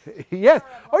text. Yes.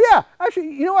 Oh yeah.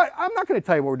 Actually, you know what? I'm not going to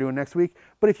tell you what we're doing next week.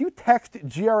 But if you text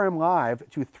GRM Live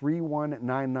to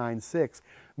 31996,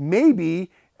 maybe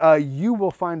you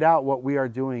will find out what we are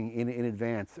doing in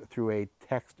advance through a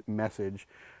text message.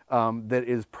 That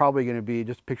is probably going to be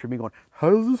just a picture of me going, how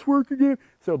does this work again?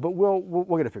 So, but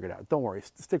we'll get it figured out. Don't worry,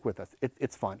 stick with us.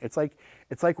 It's fun. It's like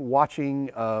watching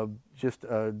just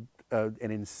an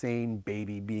insane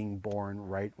baby being born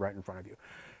right in front of you.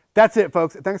 That's it,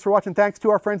 folks. Thanks for watching. Thanks to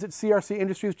our friends at CRC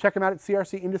Industries. Check them out at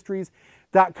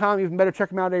crcindustries.com. Even better, check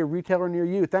them out at a retailer near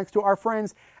you. Thanks to our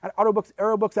friends at Autobooks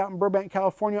Aerobooks out in Burbank,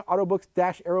 California.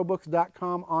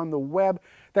 Autobooks-aerobooks.com on the web.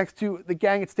 Thanks to the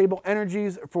gang at Stable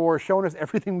Energies for showing us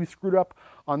everything we screwed up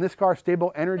on this car,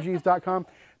 stableenergies.com.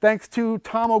 Thanks to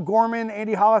Tom O'Gorman,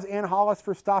 Andy Hollis, Ann Hollis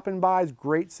for stopping by. It's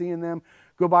great seeing them.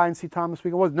 Go by and see Tom this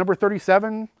weekend. What was it, number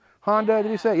 37 Honda, did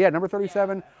he say? Yeah, number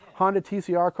 37 Honda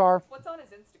TCR car. What's on his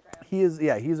Instagram?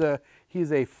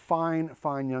 He's a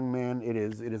fine young man. It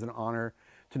is an honor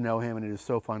to know him, and it is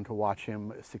so fun to watch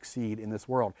him succeed in this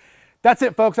world. That's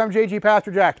it, folks. I'm JG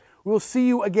Pastor Jack. We'll see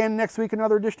you again next week,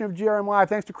 another edition of GRM Live.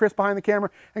 Thanks to Chris behind the camera.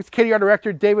 Thanks to Katie, our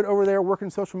director, David over there working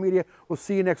social media. We'll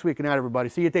see you next week. Good night, everybody.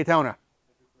 See you at Daytona.